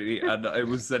place really, and it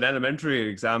was an elementary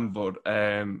exam, but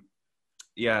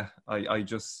yeah, I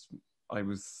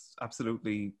was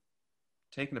absolutely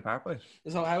taken apart by it.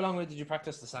 So how long did you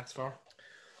practice the sax for?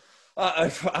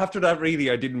 After that, really,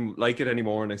 I didn't like it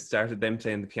anymore, and I started then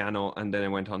playing the piano, and then I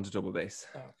went on to double bass.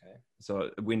 Okay. So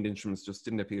wind instruments just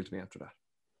didn't appeal to me after that.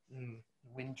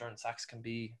 Wind during sax can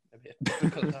be a bit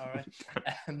difficult, all right.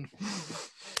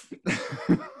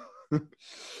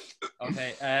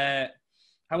 Okay.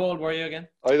 How old were you again?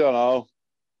 I don't know.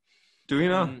 Do you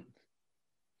know?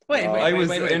 Wait, I was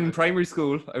wait. in primary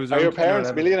school. I was. Are your around 10 or parents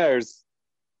 11. millionaires?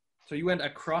 So you went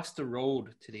across the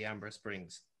road to the Amber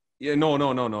Springs. Yeah,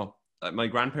 no. My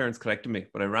grandparents collected me,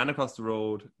 but I ran across the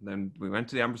road. Then we went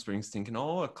to the Amber Springs thinking,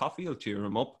 oh, a coffee will cheer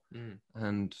him up.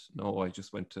 And no, I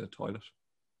just went to the toilet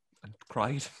and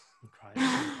cried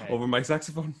Okay. over my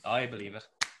saxophone. I believe it.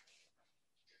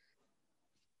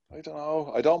 I don't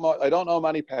know. I don't know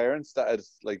many parents that had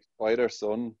like buy their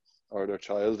son or their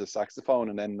child a saxophone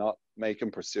and then not make him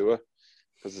pursue it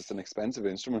because it's an expensive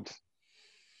instrument.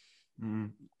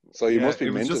 So you must be. It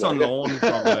was minted just at on it. loan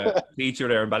from a teacher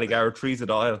there in Ballygar, Trees of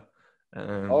Dial.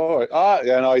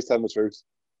 Yeah, no, he's telling the truth.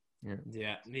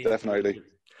 Yeah. Definitely.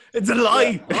 It's a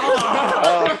lie.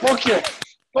 Oh,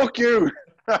 fuck you.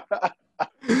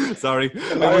 Sorry,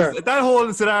 that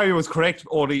whole scenario was correct.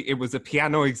 Only it was a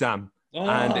piano exam,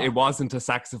 and it wasn't a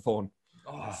saxophone.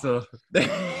 So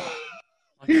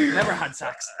I've never had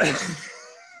sax.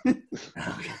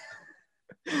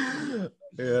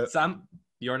 Yeah. Sam,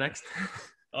 you're next.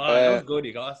 That was good.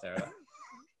 You got us there.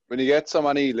 When you get so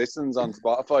many listens on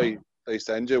Spotify, they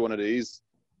send you one of these.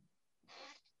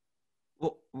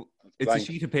 Well, it's Blank. a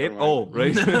sheet of paper. Never mind. Oh,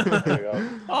 right. There you go.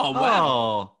 Oh,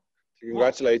 wow. To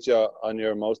congratulate you on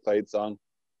your most played song.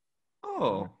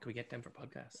 Oh. Can we get them for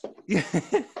podcasts? Yeah.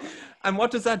 And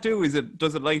what does that do?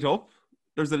 Does it light up?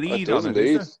 There's a lead It does on it.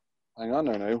 indeed. Is there? Hang on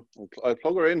there now. I'll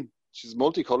plug her in. She's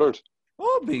multicoloured.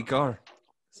 Oh, begar.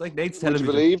 It's like Nate's Would you television.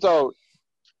 believe though,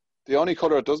 the only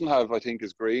colour it doesn't have, I think,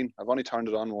 is green. I've only turned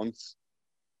it on once.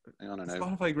 Hang on now.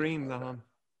 Spotify Green, that on.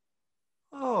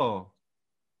 Oh.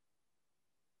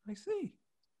 I see.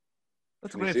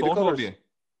 That's a Can you great see the photo of colours? you.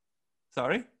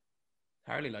 Sorry?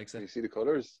 Harley likes Can you it. see the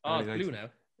colours? Oh, Harley it's likes blue it. now.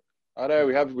 Oh, there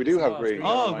we do have Oh, green. green.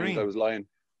 Never Oh, mind, green. I was lying.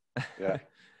 Yeah.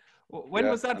 When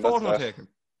Yeah, was that and that's photo that. taken?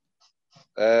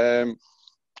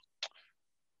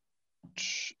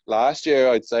 Last year,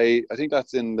 I'd say. I think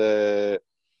that's in the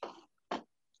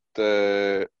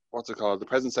what's it called? The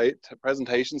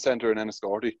presentation centre in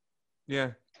Enniscorthy.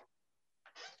 Yeah.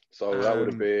 So that would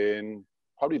have been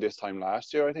probably this time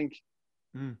last year, I think.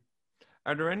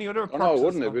 Are there any other Oh no, it perks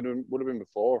wouldn't. of- It would have been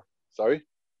before. Sorry.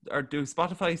 Or do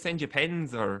Spotify send you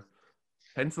pens or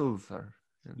pencils or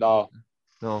No,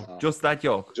 no. Just that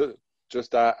yoke?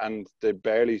 just that, and they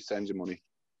barely send you money.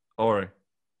 Alright.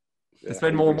 Yeah, They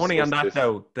spend I'd more be money on that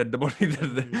disgusted. now than the money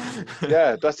that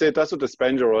Yeah, that's it. That's what they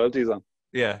spend your royalties on.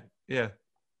 Yeah.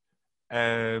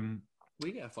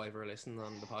 We get a $5 listen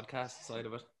on the podcast side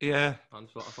of it Yeah. on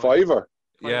Spotify. Fiver.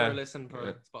 Yeah. $5 listen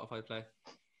per Spotify play.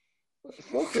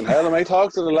 Fucking hell, am I talking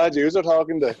to the lad you're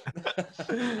talking to?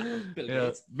 Bill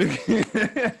Yeah.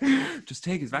 Gates. Just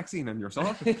take his vaccine and you're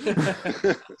sorted.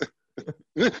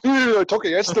 I took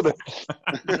it yesterday.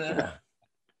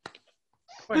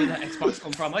 Where did that Xbox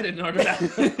come from? I didn't order that.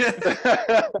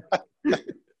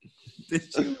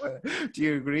 Do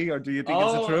you agree or do you think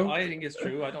it's true? I think it's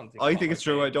true. I don't think. I think it's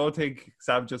true. I don't think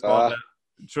Sam just bought that.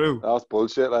 True. That's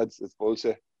bullshit, lads. It's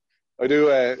bullshit. I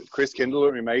do Chris Kindle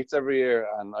with my mates every year,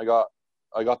 and I got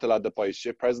the lad that buys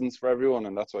shit presents for everyone,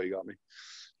 and that's why he got me.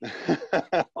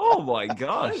 Oh my I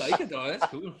gosh. like it though. That's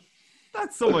cool.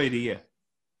 That's some idea.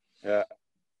 Yeah.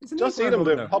 Isn't Just that see them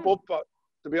where to I'm pop going up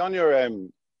to be on your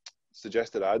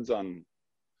suggested ads on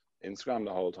Instagram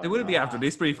the whole time. now? It will be after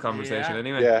this brief conversation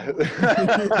anyway. Yeah.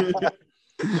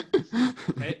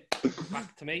 Okay,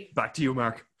 back to me. Back to you,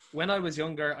 Mark. When I was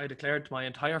younger, I declared to my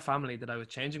entire family that I was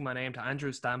changing my name to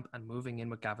Andrew Stamp and moving in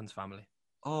with Gavin's family.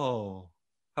 Oh.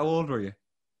 How old were you?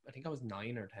 I think I was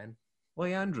 9 or 10. Why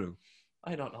Andrew?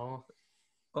 I don't know.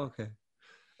 Okay.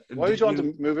 Why would you want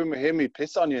to move in with him? He'd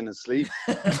piss on you in his sleep.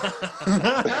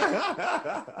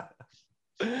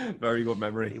 Very good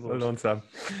memory. Well done, Sam.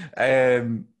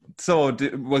 So,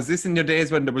 was this in your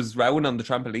days when there was rowing on the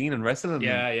trampoline and wrestling?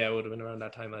 Yeah, it would have been around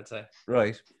that time, I'd say.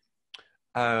 Right.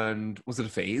 And was it a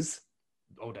phase?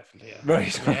 Oh, definitely, yeah.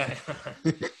 Right. Yeah.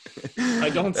 I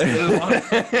don't still want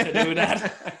to do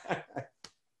that.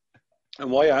 And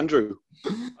why Andrew?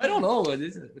 I don't know.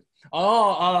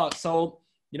 Oh, so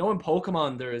you know in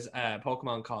Pokemon there is a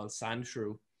Pokemon called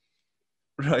Sandshrew.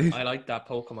 Right. I like that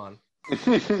Pokemon.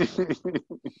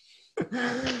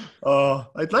 Oh,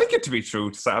 I'd like it to be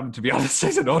true, Sam. To be honest,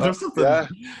 I don't know. There's something.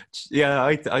 Yeah.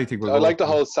 I think I like the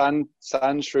whole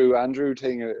Sandshrew Andrew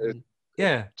thing.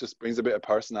 Yeah, just brings a bit of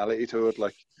personality to it.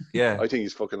 Like, yeah, I think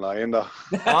he's fucking lying though.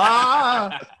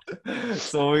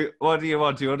 So, what do you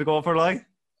want? Do you want to go for a lie?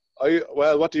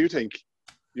 Well, what do you think?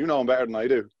 You know him better than I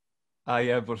do.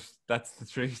 Yeah, but that's the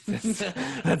truth.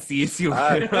 That's the issue.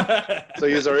 So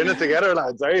you are in it together,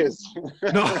 lads, are you?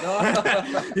 No.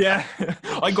 Yeah,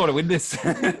 I'm going to win this.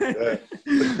 Yeah.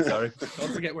 Sorry.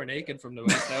 Don't forget we're naked from the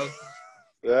waist down.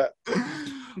 Yeah.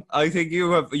 I think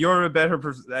you're a better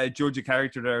judge of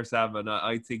character there, Sam, and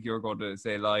I think you're going to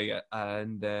say lie,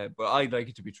 and but I'd like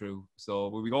it to be true. So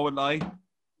will we go with lie?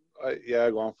 Yeah,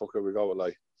 go on, fucker. We go with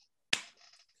lie.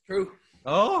 True.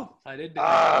 Oh, I did.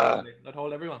 Ah. I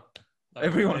told everyone.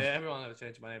 Everyone? Yeah, everyone. I was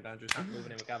changing my name to Andrew. Start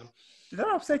moving in with Gavin. did that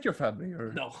upset your family?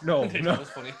 Or No. no. That was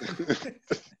funny.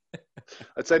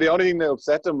 I'd say the only thing that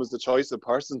upset them was the choice of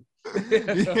person.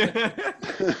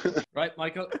 Right,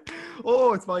 Michael.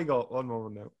 Oh, it's my go. One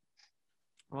moment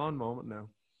now.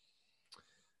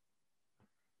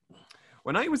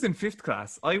 When I was in 5th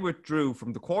class, I withdrew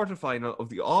from the quarterfinal of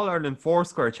the All-Ireland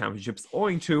Foursquare Championships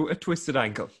owing to a twisted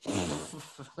ankle.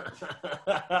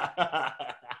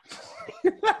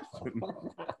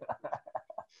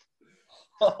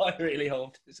 Oh, I really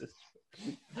hope this is.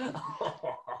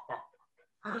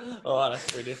 Oh,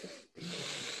 that's brilliant.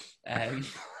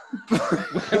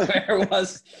 Where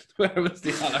was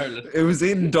the All-Ireland? It was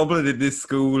in Dublin in this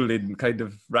school in kind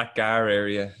of Rathgar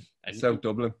area, South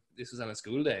Dublin. This was on a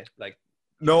school day, like.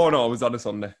 No, it was on a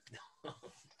Sunday.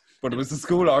 But it was a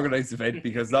school organised event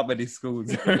because not many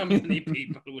schools. Not many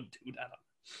people would do that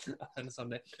on a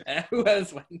Sunday. Who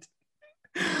else went?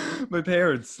 My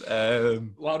parents.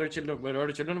 What other children? Were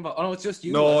other children involved? Oh no, it's just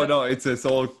you. No, it's a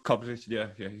sole competition. Yeah,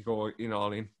 you go in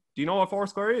all in. Do you know what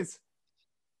Foursquare is?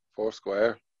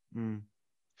 Foursquare. Mm.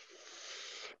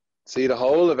 See, the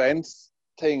whole event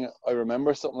thing, I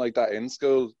remember something like that in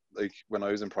school. Like when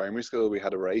I was in primary school, we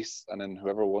had a race, and then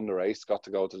whoever won the race got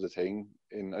to go to the thing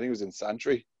I think it was in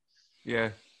Santry.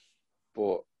 Yeah.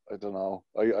 But I don't know.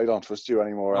 I don't trust you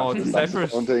anymore. Oh, it's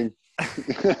separate. One thing.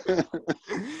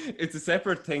 It's a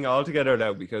separate thing altogether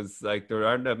now because like there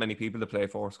aren't that many people that play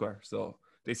Foursquare. So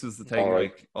this was the thing.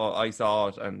 Right. Like, I saw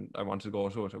it and I wanted to go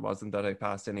to it. It wasn't that I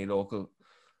passed any local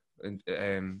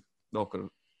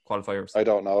qualifiers. I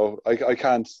don't know. I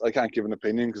can't give an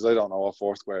opinion because I don't know what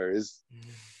Foursquare is.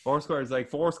 Foursquare is like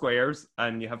 4 squares,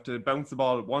 and you have to bounce the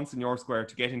ball once in your square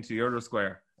to get into the other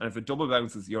square. And if it double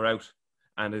bounces, you're out.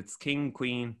 And it's king,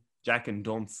 queen, jack, and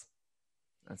dunce.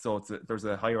 And so there's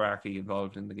a hierarchy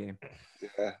involved in the game.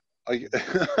 Yeah, I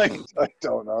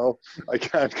don't know. I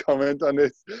can't comment on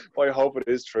this. But I hope it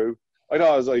is true. I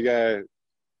thought it was like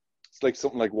it's like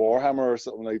something like Warhammer or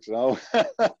something like, you know.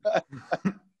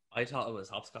 I thought it was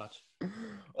hopscotch.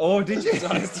 Oh, did you? So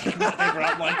I was thinking that they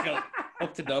brought Michael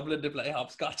up to Dublin to play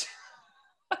hopscotch.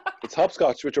 It's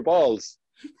hopscotch with your balls.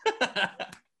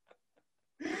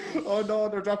 Oh no,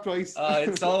 they're dropped twice.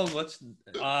 It's so much.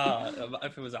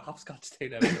 If it was a hopscotch thing,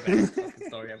 that would have been the best fucking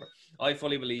story ever. I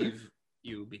fully believe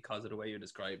you because of the way you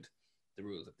described the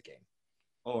rules of the game.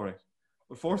 All right.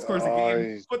 Well, Foursquare's a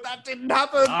game, but that didn't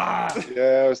happen.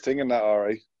 Yeah, I was thinking that. All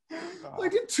right. I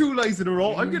did 2 lies in a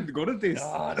row. I'm getting good at this.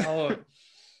 Oh, no.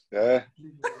 Yeah.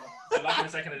 I'm back in a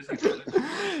second. I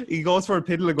just He goes for a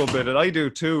piddle a good bit, and I do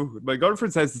too. My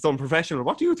girlfriend says it's unprofessional.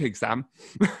 What do you think, Sam?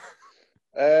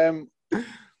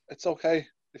 It's okay.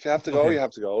 If you have to go, Okay. you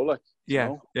have to go. Like, Yeah, you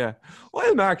know? yeah.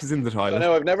 While Mark is in the So toilet.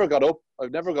 now I've never got up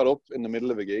in the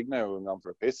middle of a gig now and gone for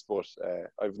a piss, but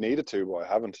I've needed to, but I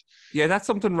haven't. Yeah, that's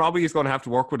something Robbie is going to have to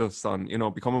work with us on.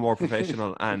 Becoming more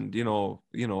professional and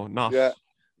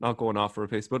not going off for a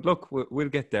piss. But look, we'll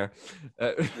get there.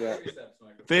 Yeah.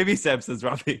 Baby steps, says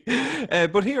Robbie.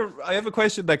 But here, I have a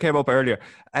question that came up earlier.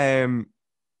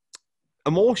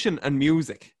 Emotion and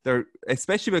music, they're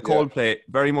especially with Coldplay,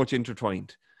 very much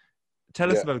intertwined.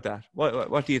 Tell us about that.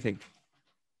 What do you think?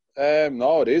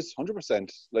 No, it is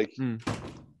 100%. Like,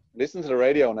 listen to the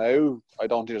radio now. I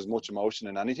don't think there's much emotion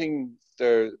in anything.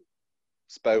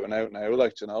 spouting out now,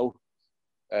 like, you know.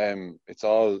 It's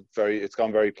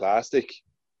gone very plastic.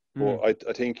 But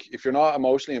I think if you're not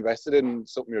emotionally invested in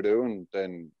something you're doing,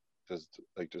 then there's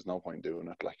no point doing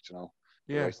it, like, you know.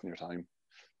 You're wasting your time.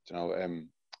 You know,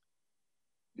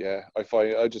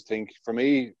 I just think for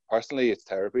me personally it's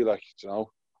therapy, like, you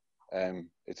know.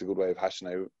 It's a good way of hashing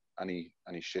out any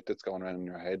shit that's going around in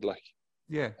your head, like.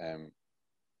 It's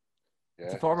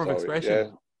a form of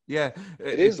expression. Yeah.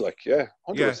 It is, like,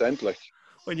 100%, like.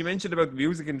 When you mentioned about the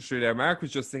music industry there, Mark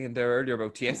was just saying there earlier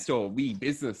about Tiesto, We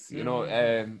Business, you know.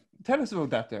 Tell us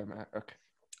about that there, Mark.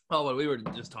 Oh, well, we were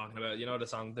just talking about, you know, the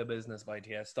song The Business by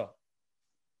Tiesto.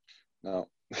 No.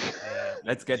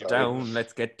 Let's get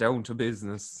down to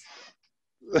business.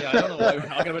 Yeah, I don't know why we're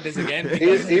talking about this again.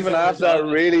 Even after that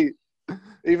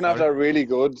really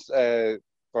good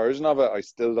version of it, I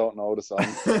still don't know the song.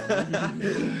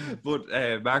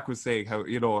 But Mark was saying how,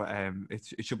 you know, it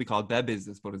should be called The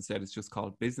Business, but instead it's just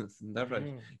called Business. Isn't that right?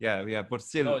 Yeah, but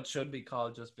still. No, it should be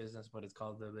called just Business, but it's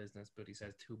called The Business. But he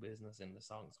says to business in the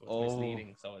song, so it's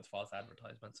misleading. So it's false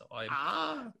advertisement. So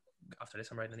after this,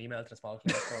 I'm writing an email to the small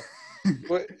club.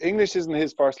 But English isn't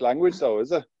his first language, though,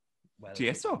 is it? Well,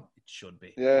 Tiesto? It should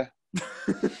be. Yeah.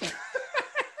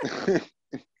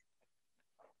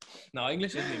 No,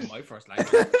 English isn't even my first language.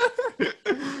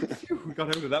 We got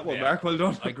out of that one, Mark. Well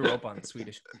done. I grew up on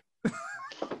Swedish. I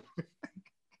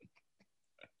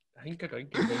think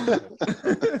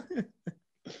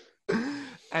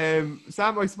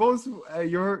Sam, I suppose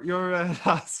your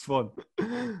last one.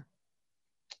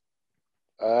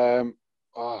 I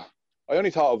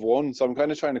only thought of one, so I'm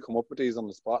kind of trying to come up with these on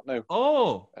the spot now.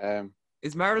 Oh.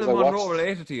 Is Marilyn Monroe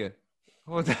related to you?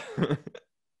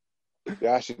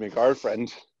 Yeah, she's my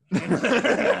girlfriend. I'll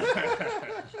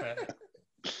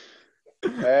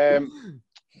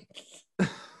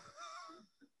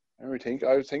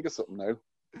think of something now.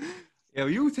 Yeah,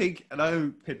 you think, and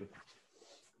I'll piddle.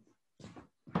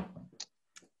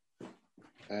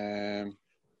 Sam,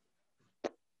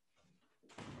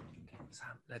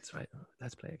 let's play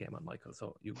a game on Michael.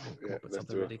 So you come up with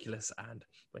something ridiculous, and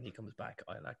when he comes back,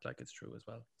 I'll act like it's true as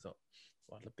well. So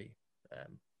what'll it be?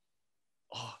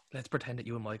 Let's pretend that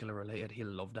you and Michael are related.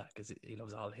 He'll love that because he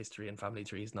loves all history and family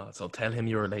trees and all. So tell him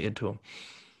you're related to him.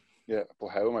 Yeah, but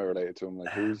how am I related to him?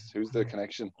 Like, who's the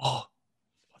connection? Oh,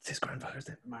 what's his grandfather's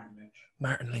name?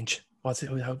 Martin Lynch. What's it?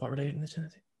 What relation is he?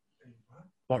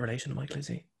 What relation to Michael is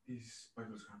he? He's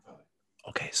Michael's grandfather.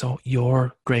 Okay, so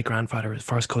your great grandfather is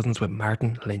first cousins with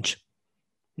Martin Lynch.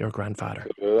 Your grandfather.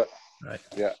 Right.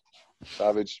 Yeah.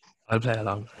 Savage. I'll play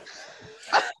along.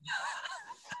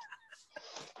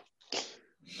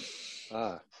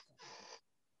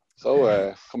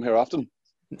 So come here often?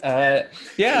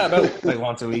 Yeah, about like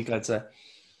once a week, I'd say.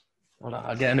 Hold on,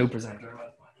 I'll get a new presenter.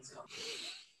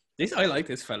 I like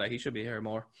this fella. He should be here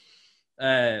more.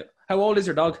 How old is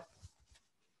your dog?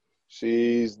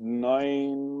 She's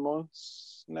 9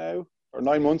 months now, or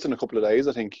 9 months in a couple of days,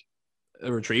 I think.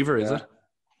 A retriever, is it?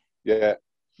 Yeah.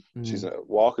 She's a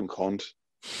walking cunt.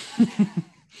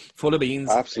 Full of beans.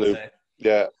 Absolute.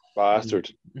 Yeah, bastard.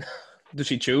 Does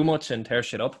she chew much and tear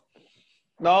shit up?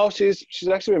 No, she's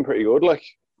actually been pretty good. Like,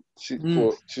 she's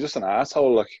just an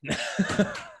asshole. Like,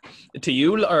 to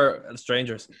you or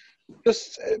strangers?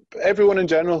 Just everyone in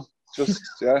general. Just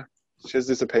yeah, she has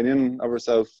this opinion of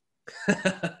herself.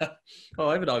 Oh,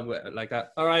 I have a dog like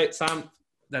that. All right, Sam,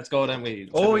 let's go then.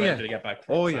 To get back.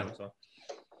 Sam, so.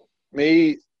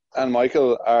 Me and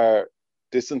Michael are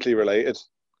distantly related.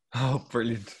 Oh,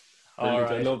 brilliant! All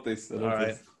right, I love this.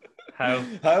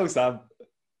 How, Sam?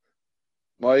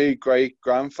 My great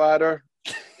grandfather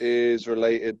is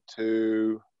related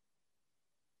to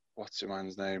what's your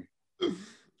man's name?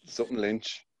 Something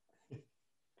Lynch.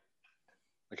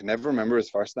 I can never remember his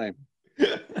first name.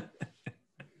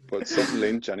 But something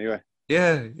Lynch anyway.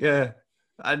 Yeah.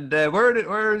 And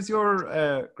where is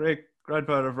your great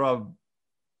grandfather from?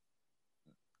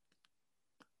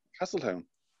 Castletown.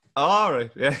 All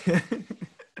right. Yeah.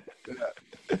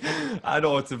 I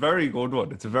know it's a very good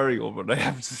one. I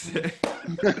have to say.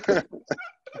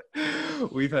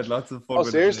 We've had lots of fun. Oh,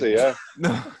 seriously, yeah.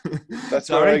 No, that's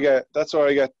where I get. That's where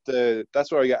I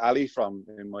get Ali from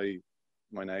in my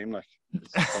name. Like,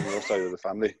 it's from your side of the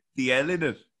family. The L in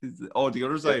it. The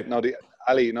other side. No,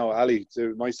 Ali. No, Ali.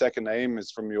 My second name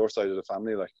is from your side of the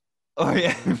family. Like. Oh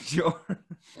yeah, I'm sure.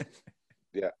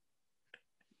 Yeah.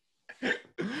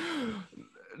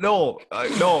 No. Yeah,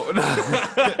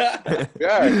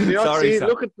 you know, sorry, see,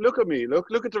 look at me.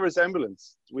 Look at the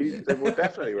resemblance. We're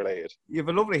definitely related. You have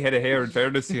a lovely head of hair, in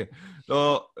fairness to you.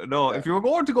 No. Yeah. If you were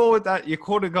going to go with that, you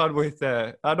could have gone with.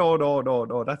 No.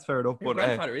 That's fair enough. Your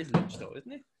grandfather is Lynch, though,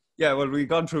 isn't he? Yeah, well, we've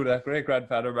gone through that great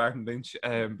grandfather Martin Lynch,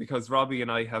 because Robbie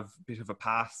and I have a bit of a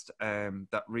past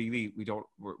that really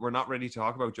we're not ready to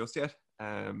talk about just yet.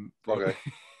 But, Okay.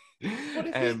 But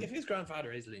if his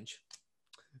grandfather is Lynch,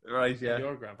 right, and yeah,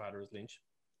 your grandfather is Lynch,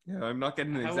 yeah, I'm not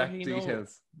getting the How exact will he know?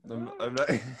 details. I'm not.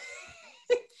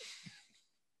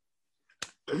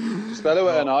 Spell it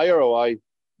with an I or a Y.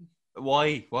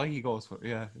 Why he goes for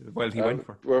he went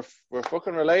for We're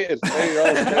fucking related. There you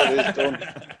go. There it is, done.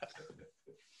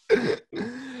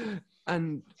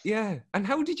 And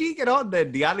how did you get on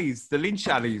then? The alleys, the Lynch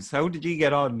alleys. How did you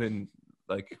get on? And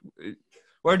like,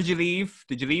 where did you leave?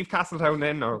 Did you leave Castletown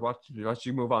then, or what did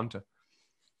you move on to?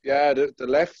 Yeah, the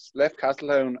left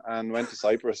Castletown and went to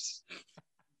Cyprus,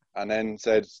 and then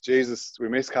said, "Jesus, we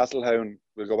miss Castletown.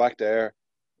 We'll go back there."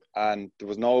 And there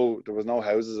was no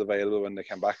houses available when they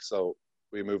came back, so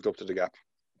we moved up to the Gap.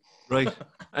 Right.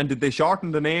 And did they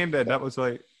shorten the name then? That was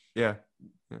like, yeah.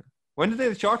 When did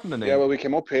they shorten the name? Yeah, well, we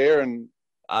came up here and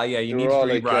you they need were to all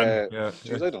rebrand. like,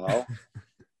 geez, I don't know.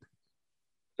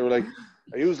 They were like,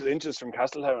 "Are you Lynches from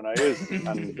Castletown, are you?"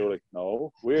 And they were like,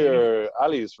 "No, we're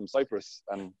Ali's from Cyprus,"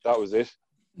 and that was it.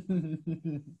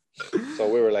 So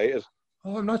we were related.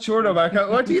 Oh, I'm not sure though, Mark.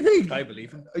 What do you think? I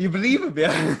believe him. You believe him,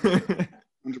 yeah?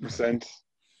 100%.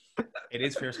 It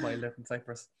is Fierce Smile left in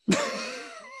Cyprus.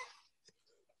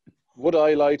 Would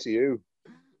I lie to you?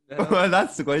 Well,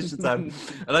 that's the question, Sam.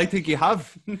 And I think you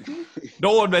have.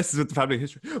 No one messes with the family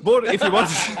history. But if you want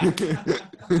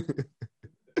to...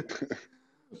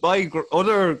 My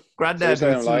other granddad So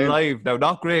you're who's saying still I'm lying? alive, now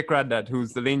not great granddad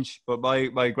who's the Lynch, but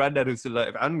my granddad who's still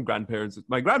alive, and grandparents.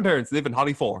 My grandparents live in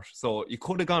Hollyfort, so you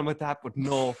could have gone with that, but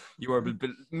no, you were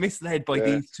misled by Yeah.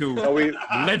 these two No,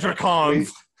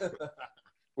 leprechauns.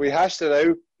 we hashed it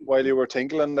out while you were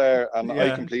tinkling there, and I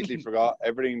Yeah. completely forgot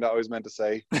everything that I was meant to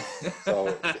say.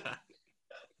 So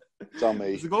it's on It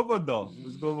me. was a good one, though. It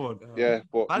was a good one. Yeah,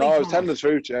 but Paddy no, I was Thomas. telling the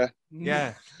truth, yeah.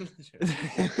 Yeah.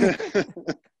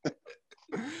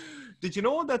 Did you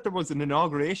know that there was an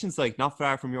inauguration site not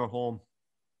far from your home?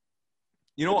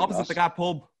 You know, I did opposite not. the Gap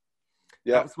pub.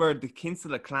 Yeah, That was where the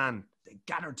Kinsella clan, they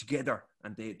gathered together,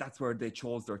 and that's where they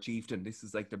chose their chieftain. This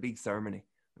is like the big ceremony.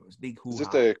 It was big hoo-ha. is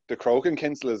it the Croken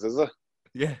Kinsellas, is it?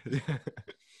 Yeah.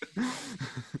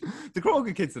 The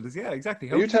Krogan Kinsellas, yeah, exactly.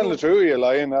 Are you telling the truth or are you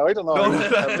lying? I don't know. No, Are no, you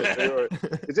telling the truth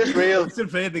or- Is this real? I'm still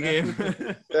playing the game.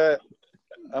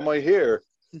 Am I here?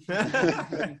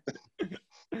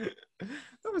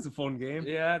 That was a fun game.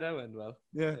 Yeah, that went well.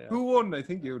 Yeah. Yeah. Who won? I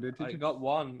think you did. I got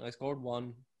one. I scored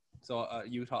one. So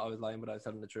you thought I was lying, but I was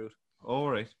telling the truth. All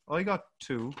right. I got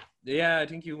 2. Yeah, I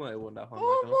think you might have won that one.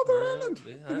 Oh, Michael. Mother Ireland. I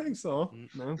Yeah. think so.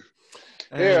 No.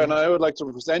 Here, and I would like to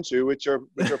present you with your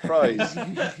prize.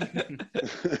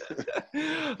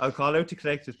 I'll call out to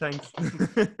collect it. Thanks.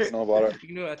 No bother. You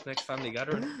can do it at the next family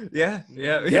gathering. Yeah.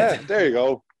 Yeah, there you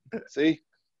go. See,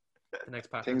 The next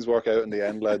pattern. things work out in the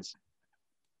end, lads.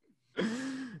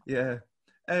 Yeah.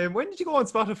 When did you go on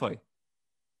Spotify?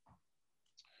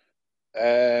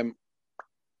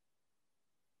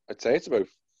 I'd say it's about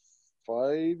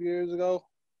 5 years ago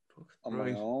on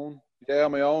Right. my own. Yeah,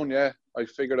 on my own. Yeah, I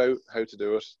figured out how to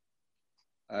do it.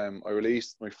 I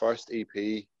released my first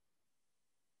EP.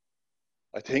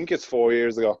 I think it's 4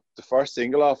 years ago. The first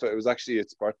single off it was actually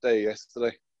its birthday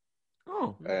yesterday.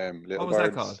 Oh, Little what was that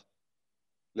Birds. called?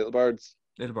 Little Birds.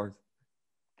 Little Birds.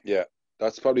 Yeah,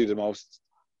 that's probably the most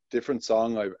different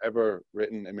song I've ever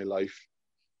written in my life.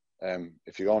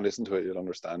 If you go and listen to it, you'll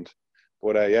understand.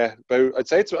 But yeah, I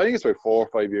think it's about 4 or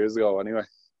 5 years ago. Anyway,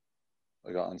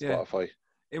 I got on Yeah. Spotify.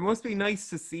 It must be nice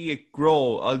to see it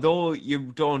grow, although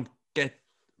you don't get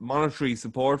monetary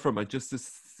support from it, just to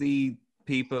see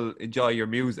people enjoy your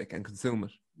music and consume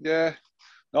it. Yeah,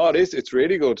 no, it is. It's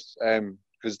really good.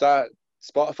 Because that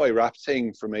Spotify rap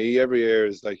thing for me every year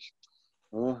is like,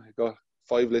 oh, I got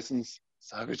 5 listens,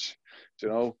 savage, do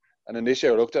you know. And then this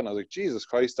year I looked at it and I was like, Jesus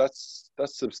Christ, that's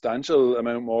substantial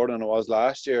amount more than it was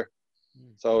last year.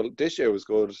 So this year was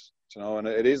good, you know, and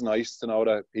it is nice to know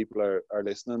that people are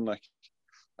listening, like,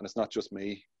 and it's not just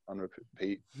me on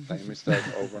repeat playing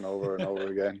myself over and over and over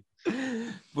again.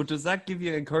 But does that give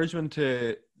you encouragement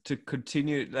to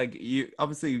continue? Like, you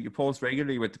obviously you post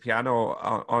regularly with the piano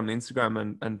on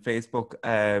Instagram and Facebook.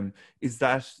 Is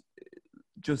that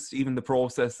just even the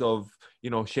process of,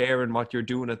 you know, sharing what you're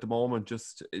doing at the moment,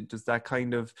 just does that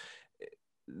kind of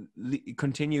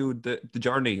continue the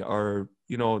journey, or,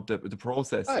 you know, the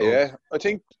process? Yeah, I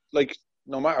think, like,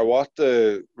 no matter what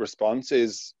the response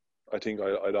is, I think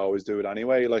I'd always do it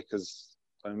anyway, like, because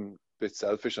I'm a bit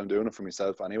selfish. I'm doing it for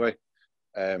myself anyway.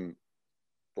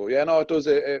 But yeah, no, it does.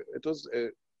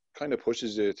 It kind of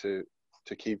pushes you to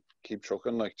keep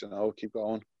trucking, like, you know, keep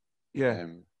going. Yeah.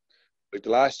 like the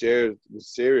last year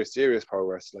was serious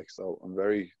progress. Like, so I'm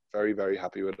very, very, very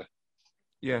happy with it.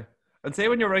 Yeah. And say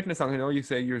when you're writing a song, I know you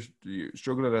say you're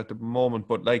struggling at the moment,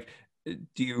 but like,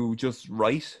 do you just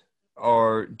write,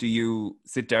 or do you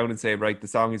sit down and say, right, the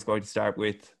song is going to start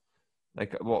with,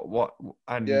 like, what,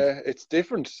 and Yeah, it's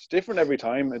different every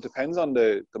time. It depends on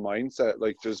the mindset.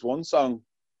 Like, there's one song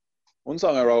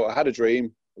I wrote. I had a dream.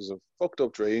 It was a fucked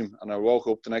up dream, and I woke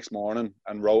up the next morning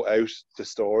and wrote out the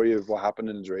story of what happened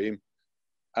in the dream,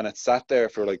 and it sat there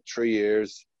for like 3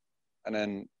 years, and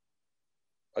then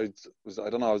I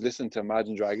don't know, I was listening to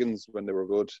Imagine Dragons when they were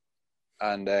good,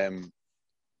 and there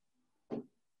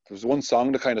was one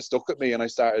song that kind of stuck with me, and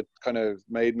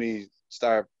made me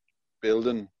start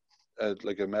building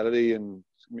like a melody and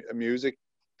a music,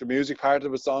 the music part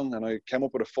of a song, and I came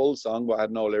up with a full song but I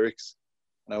had no lyrics,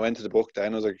 and I went to the book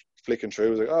then. I was like flicking through, I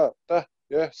was like, oh,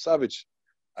 yeah, Savage,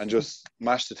 and just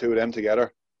mashed the two of them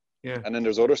together. yeah, And then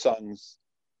there's other songs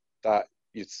that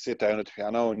you sit down at the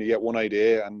piano and you get one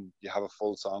idea and you have a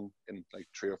full song in like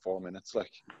 3 or 4 minutes. Like,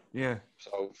 yeah,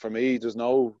 so for me, there's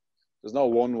no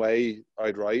one way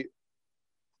I'd write,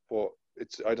 but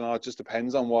I don't know, it just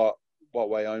depends on what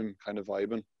way I'm kind of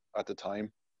vibing at the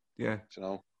time. yeah. You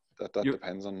know, that You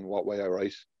depends on what way I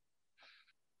write.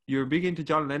 you're big into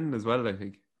John Lennon as well, I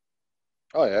think.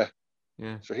 Oh yeah,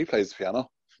 Yeah. so he plays the piano.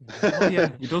 Oh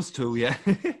yeah, he does too. Yeah.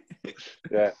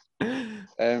 Yeah.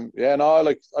 Yeah. No,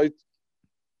 like I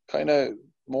kind of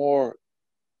more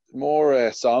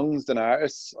songs than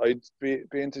artists. I'd be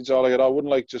into John. Like, I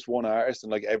wouldn't like just one artist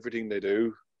and like everything they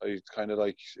do. I kind of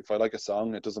like, if I like a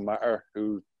song, it doesn't matter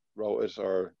who wrote it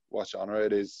or what genre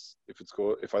it is. If it's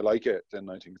good, if I like it, then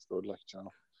I think it's good. Like, you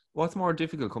know. What's more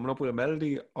difficult, coming up with a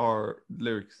melody or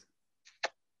lyrics?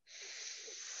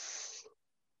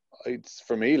 It's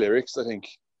for me lyrics, I think,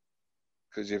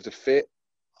 because you have to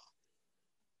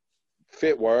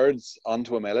fit words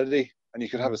onto a melody, and you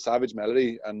could have a Savage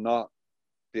melody and not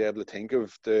be able to think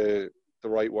of the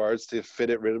right words to fit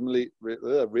it rhythmically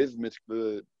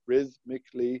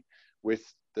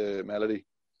with the melody.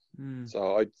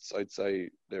 So I'd say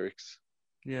lyrics.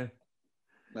 Yeah.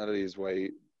 Melody is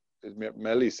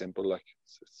melody's simple. Like,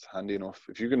 it's handy enough.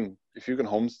 If you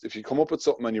come up with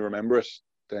something and you remember it,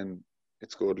 then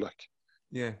it's good. Like,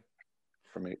 Yeah.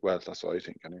 for me, well, that's what I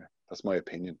think anyway. That's my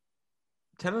opinion.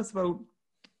 Tell us about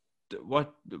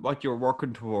what you're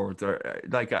working towards, or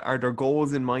like, are there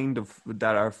goals in mind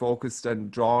that are focused and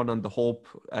drawn on the hope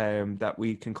that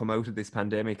we can come out of this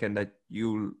pandemic and that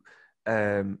you'll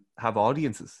have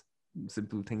audiences,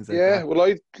 simple things like Yeah, that?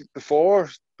 well,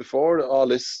 before all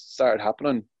this started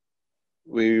happening,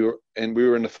 we were in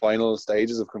the final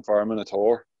stages of confirming a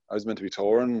tour. I was meant to be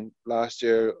touring last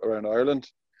year around Ireland,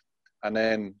 and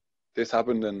then this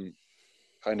happened, and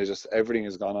kind of just everything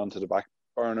has gone onto the back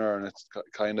burner, and it's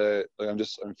kind of like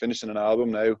I'm finishing an album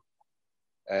now,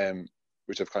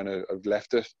 which I've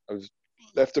left it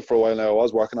for a while now. I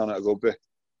was working on it a good bit.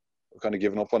 I've kind of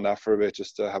given up on that for a bit,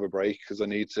 just to have a break, because I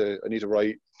need to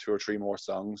write 2 or 3 more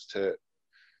songs to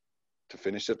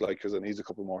finish it, like, because it needs a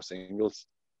couple more singles.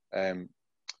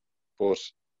 But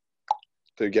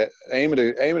the aim of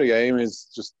the game is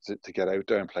just to get out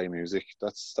there and play music.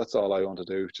 That's all I want to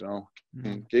do. You know,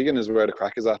 gigging is where the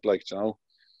crack is at. Like, you know,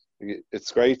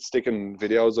 it's great sticking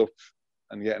videos up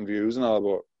and getting views and all,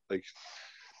 but like,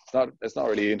 it's not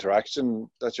really interaction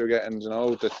that you're getting. You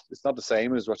know, that it's not the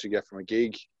same as what you get from a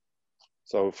gig.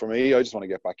 So for me, I just want to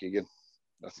get back gigging.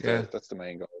 That's the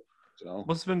main goal. You know,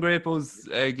 Must have been great, Buzz,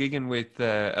 gigging with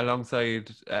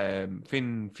alongside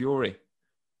Finn Fury.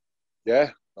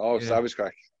 yeah. Oh, Yeah. Savage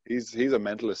crack. He's a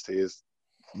mentalist. He is.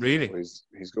 Really? So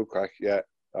he's good crack. Yeah.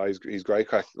 Oh, he's great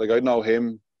crack. Like, I know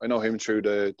him through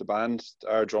the band.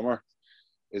 Our drummer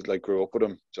is like, grew up with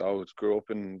him. So grew up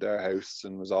in their house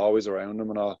and was always around him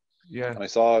and all. Yeah. And I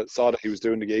saw that he was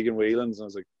doing the gig in Whelan's, and I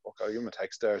was like, okay, I'll give him a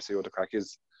text there, see what the crack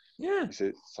is. Yeah. He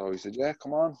said, yeah,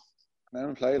 come on down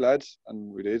and play, lads.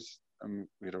 And we did. And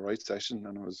we had a right session,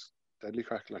 and it was deadly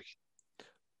crack. Like,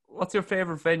 What's your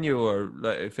favorite venue, or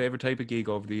like favorite type of gig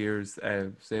over the years?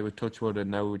 Say with Touchwood and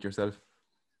now with yourself.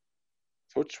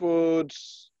 Touchwood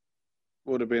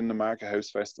would have been the Market House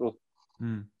Festival.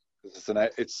 It's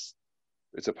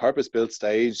a purpose-built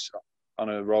stage on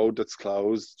a road that's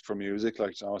closed for music.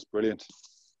 Like, you know, it's brilliant.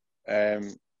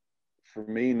 For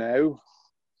me now,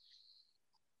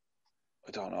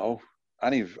 I don't know,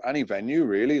 any venue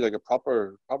really, like a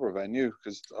proper venue,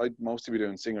 because I'd mostly be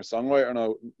doing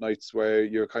singer-songwriter nights where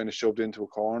you're kind of shoved into a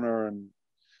corner, and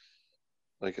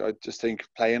like, I just think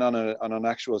playing on an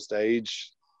actual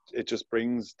stage, it just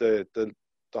brings the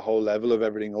whole level of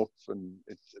everything up, and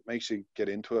it makes you get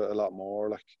into it a lot more.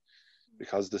 Like,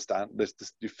 because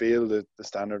you feel the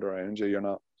standard around you. You're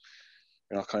not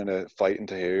kind of fighting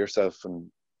to hear yourself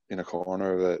and in a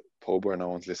corner of a pub where no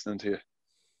one's listening to you.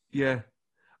 Yeah,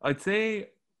 I'd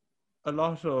say a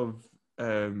lot of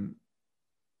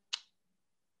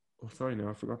sorry, no,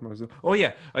 I forgot what I was. Oh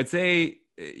yeah, I'd say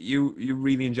you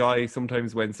really enjoy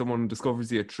sometimes when someone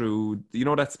discovers you through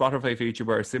that Spotify feature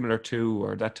where similar to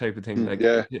or that type of thing. Like,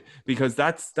 yeah, because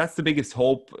that's the biggest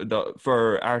hope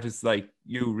for artists like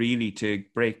you really to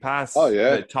break past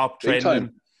the top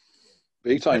trending.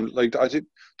 Big time. Like I think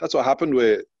that's what happened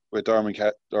with Dermot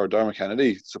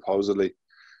Kennedy. Supposedly,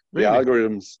 the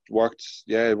algorithms worked.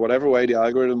 Yeah, whatever way the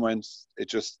algorithm went, it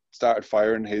just started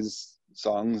firing his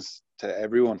songs to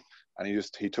everyone, and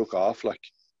he took off. Like,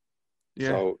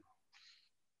 so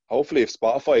hopefully, if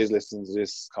Spotify is listening to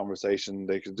this conversation,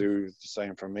 they could do the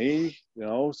same for me.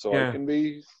 So I can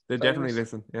be. They definitely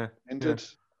listen. Yeah, hinted.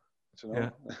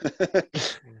 Yeah.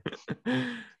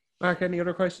 Mark, any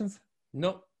other questions?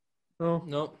 No,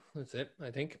 that's it, I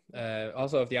think.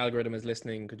 Also, if the algorithm is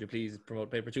listening, could you please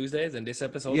promote Paper Tuesdays in this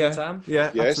episode with Sam?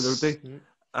 Yeah, yes. Absolutely. Mm-hmm.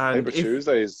 And Paper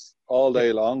Tuesdays all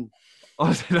day long.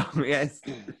 All day long, yes.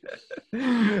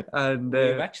 And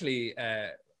we've actually,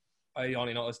 I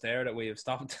only noticed there that we have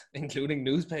stopped including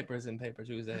newspapers in Paper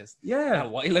Tuesdays. Yeah. A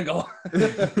while ago.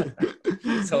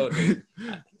 So the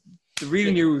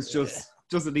real news just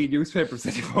doesn't need newspapers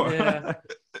anymore. Yeah.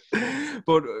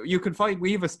 But you can find,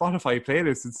 we have a Spotify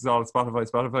playlist. It's all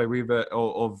Spotify. We have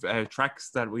of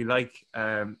tracks that we like,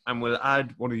 and we'll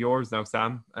add one of yours now,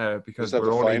 Sam, because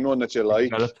we're only find one that you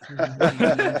like.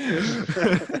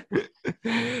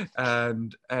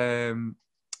 And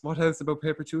what else about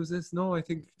Paper Tuesdays? No, I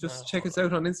think just check us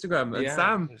out on Instagram.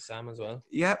 And Sam as well.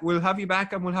 Yeah, we'll have you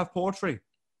back, and we'll have poetry.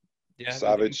 Yeah,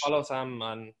 savage. Follow Sam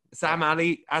and Sam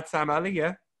Ali at Sam Ali.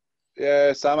 Yeah.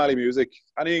 Yeah, Sam Ali Music.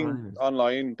 Anything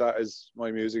online that is my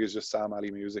music is just Sam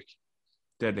Ali Music.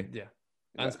 Deadly. Yeah.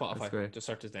 And Spotify. Just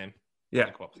search his name.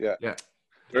 Yeah. Yeah.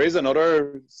 There is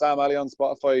another Sam Ali on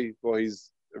Spotify, but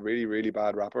he's a really, really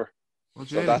bad rapper. Well,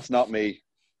 so that's not me.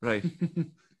 Right.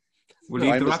 We'll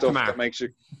leave the rap to Mark. That makes you,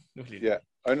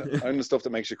 I'm the stuff that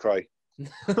makes you cry.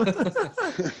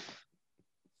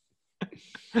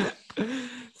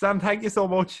 Sam, thank you so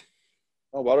much.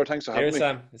 No bother. Thanks for having me.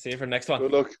 Sam. See you for the next one.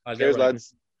 Good luck. Cheers,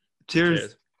 lads.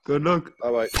 Cheers. Good luck.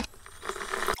 Bye-bye.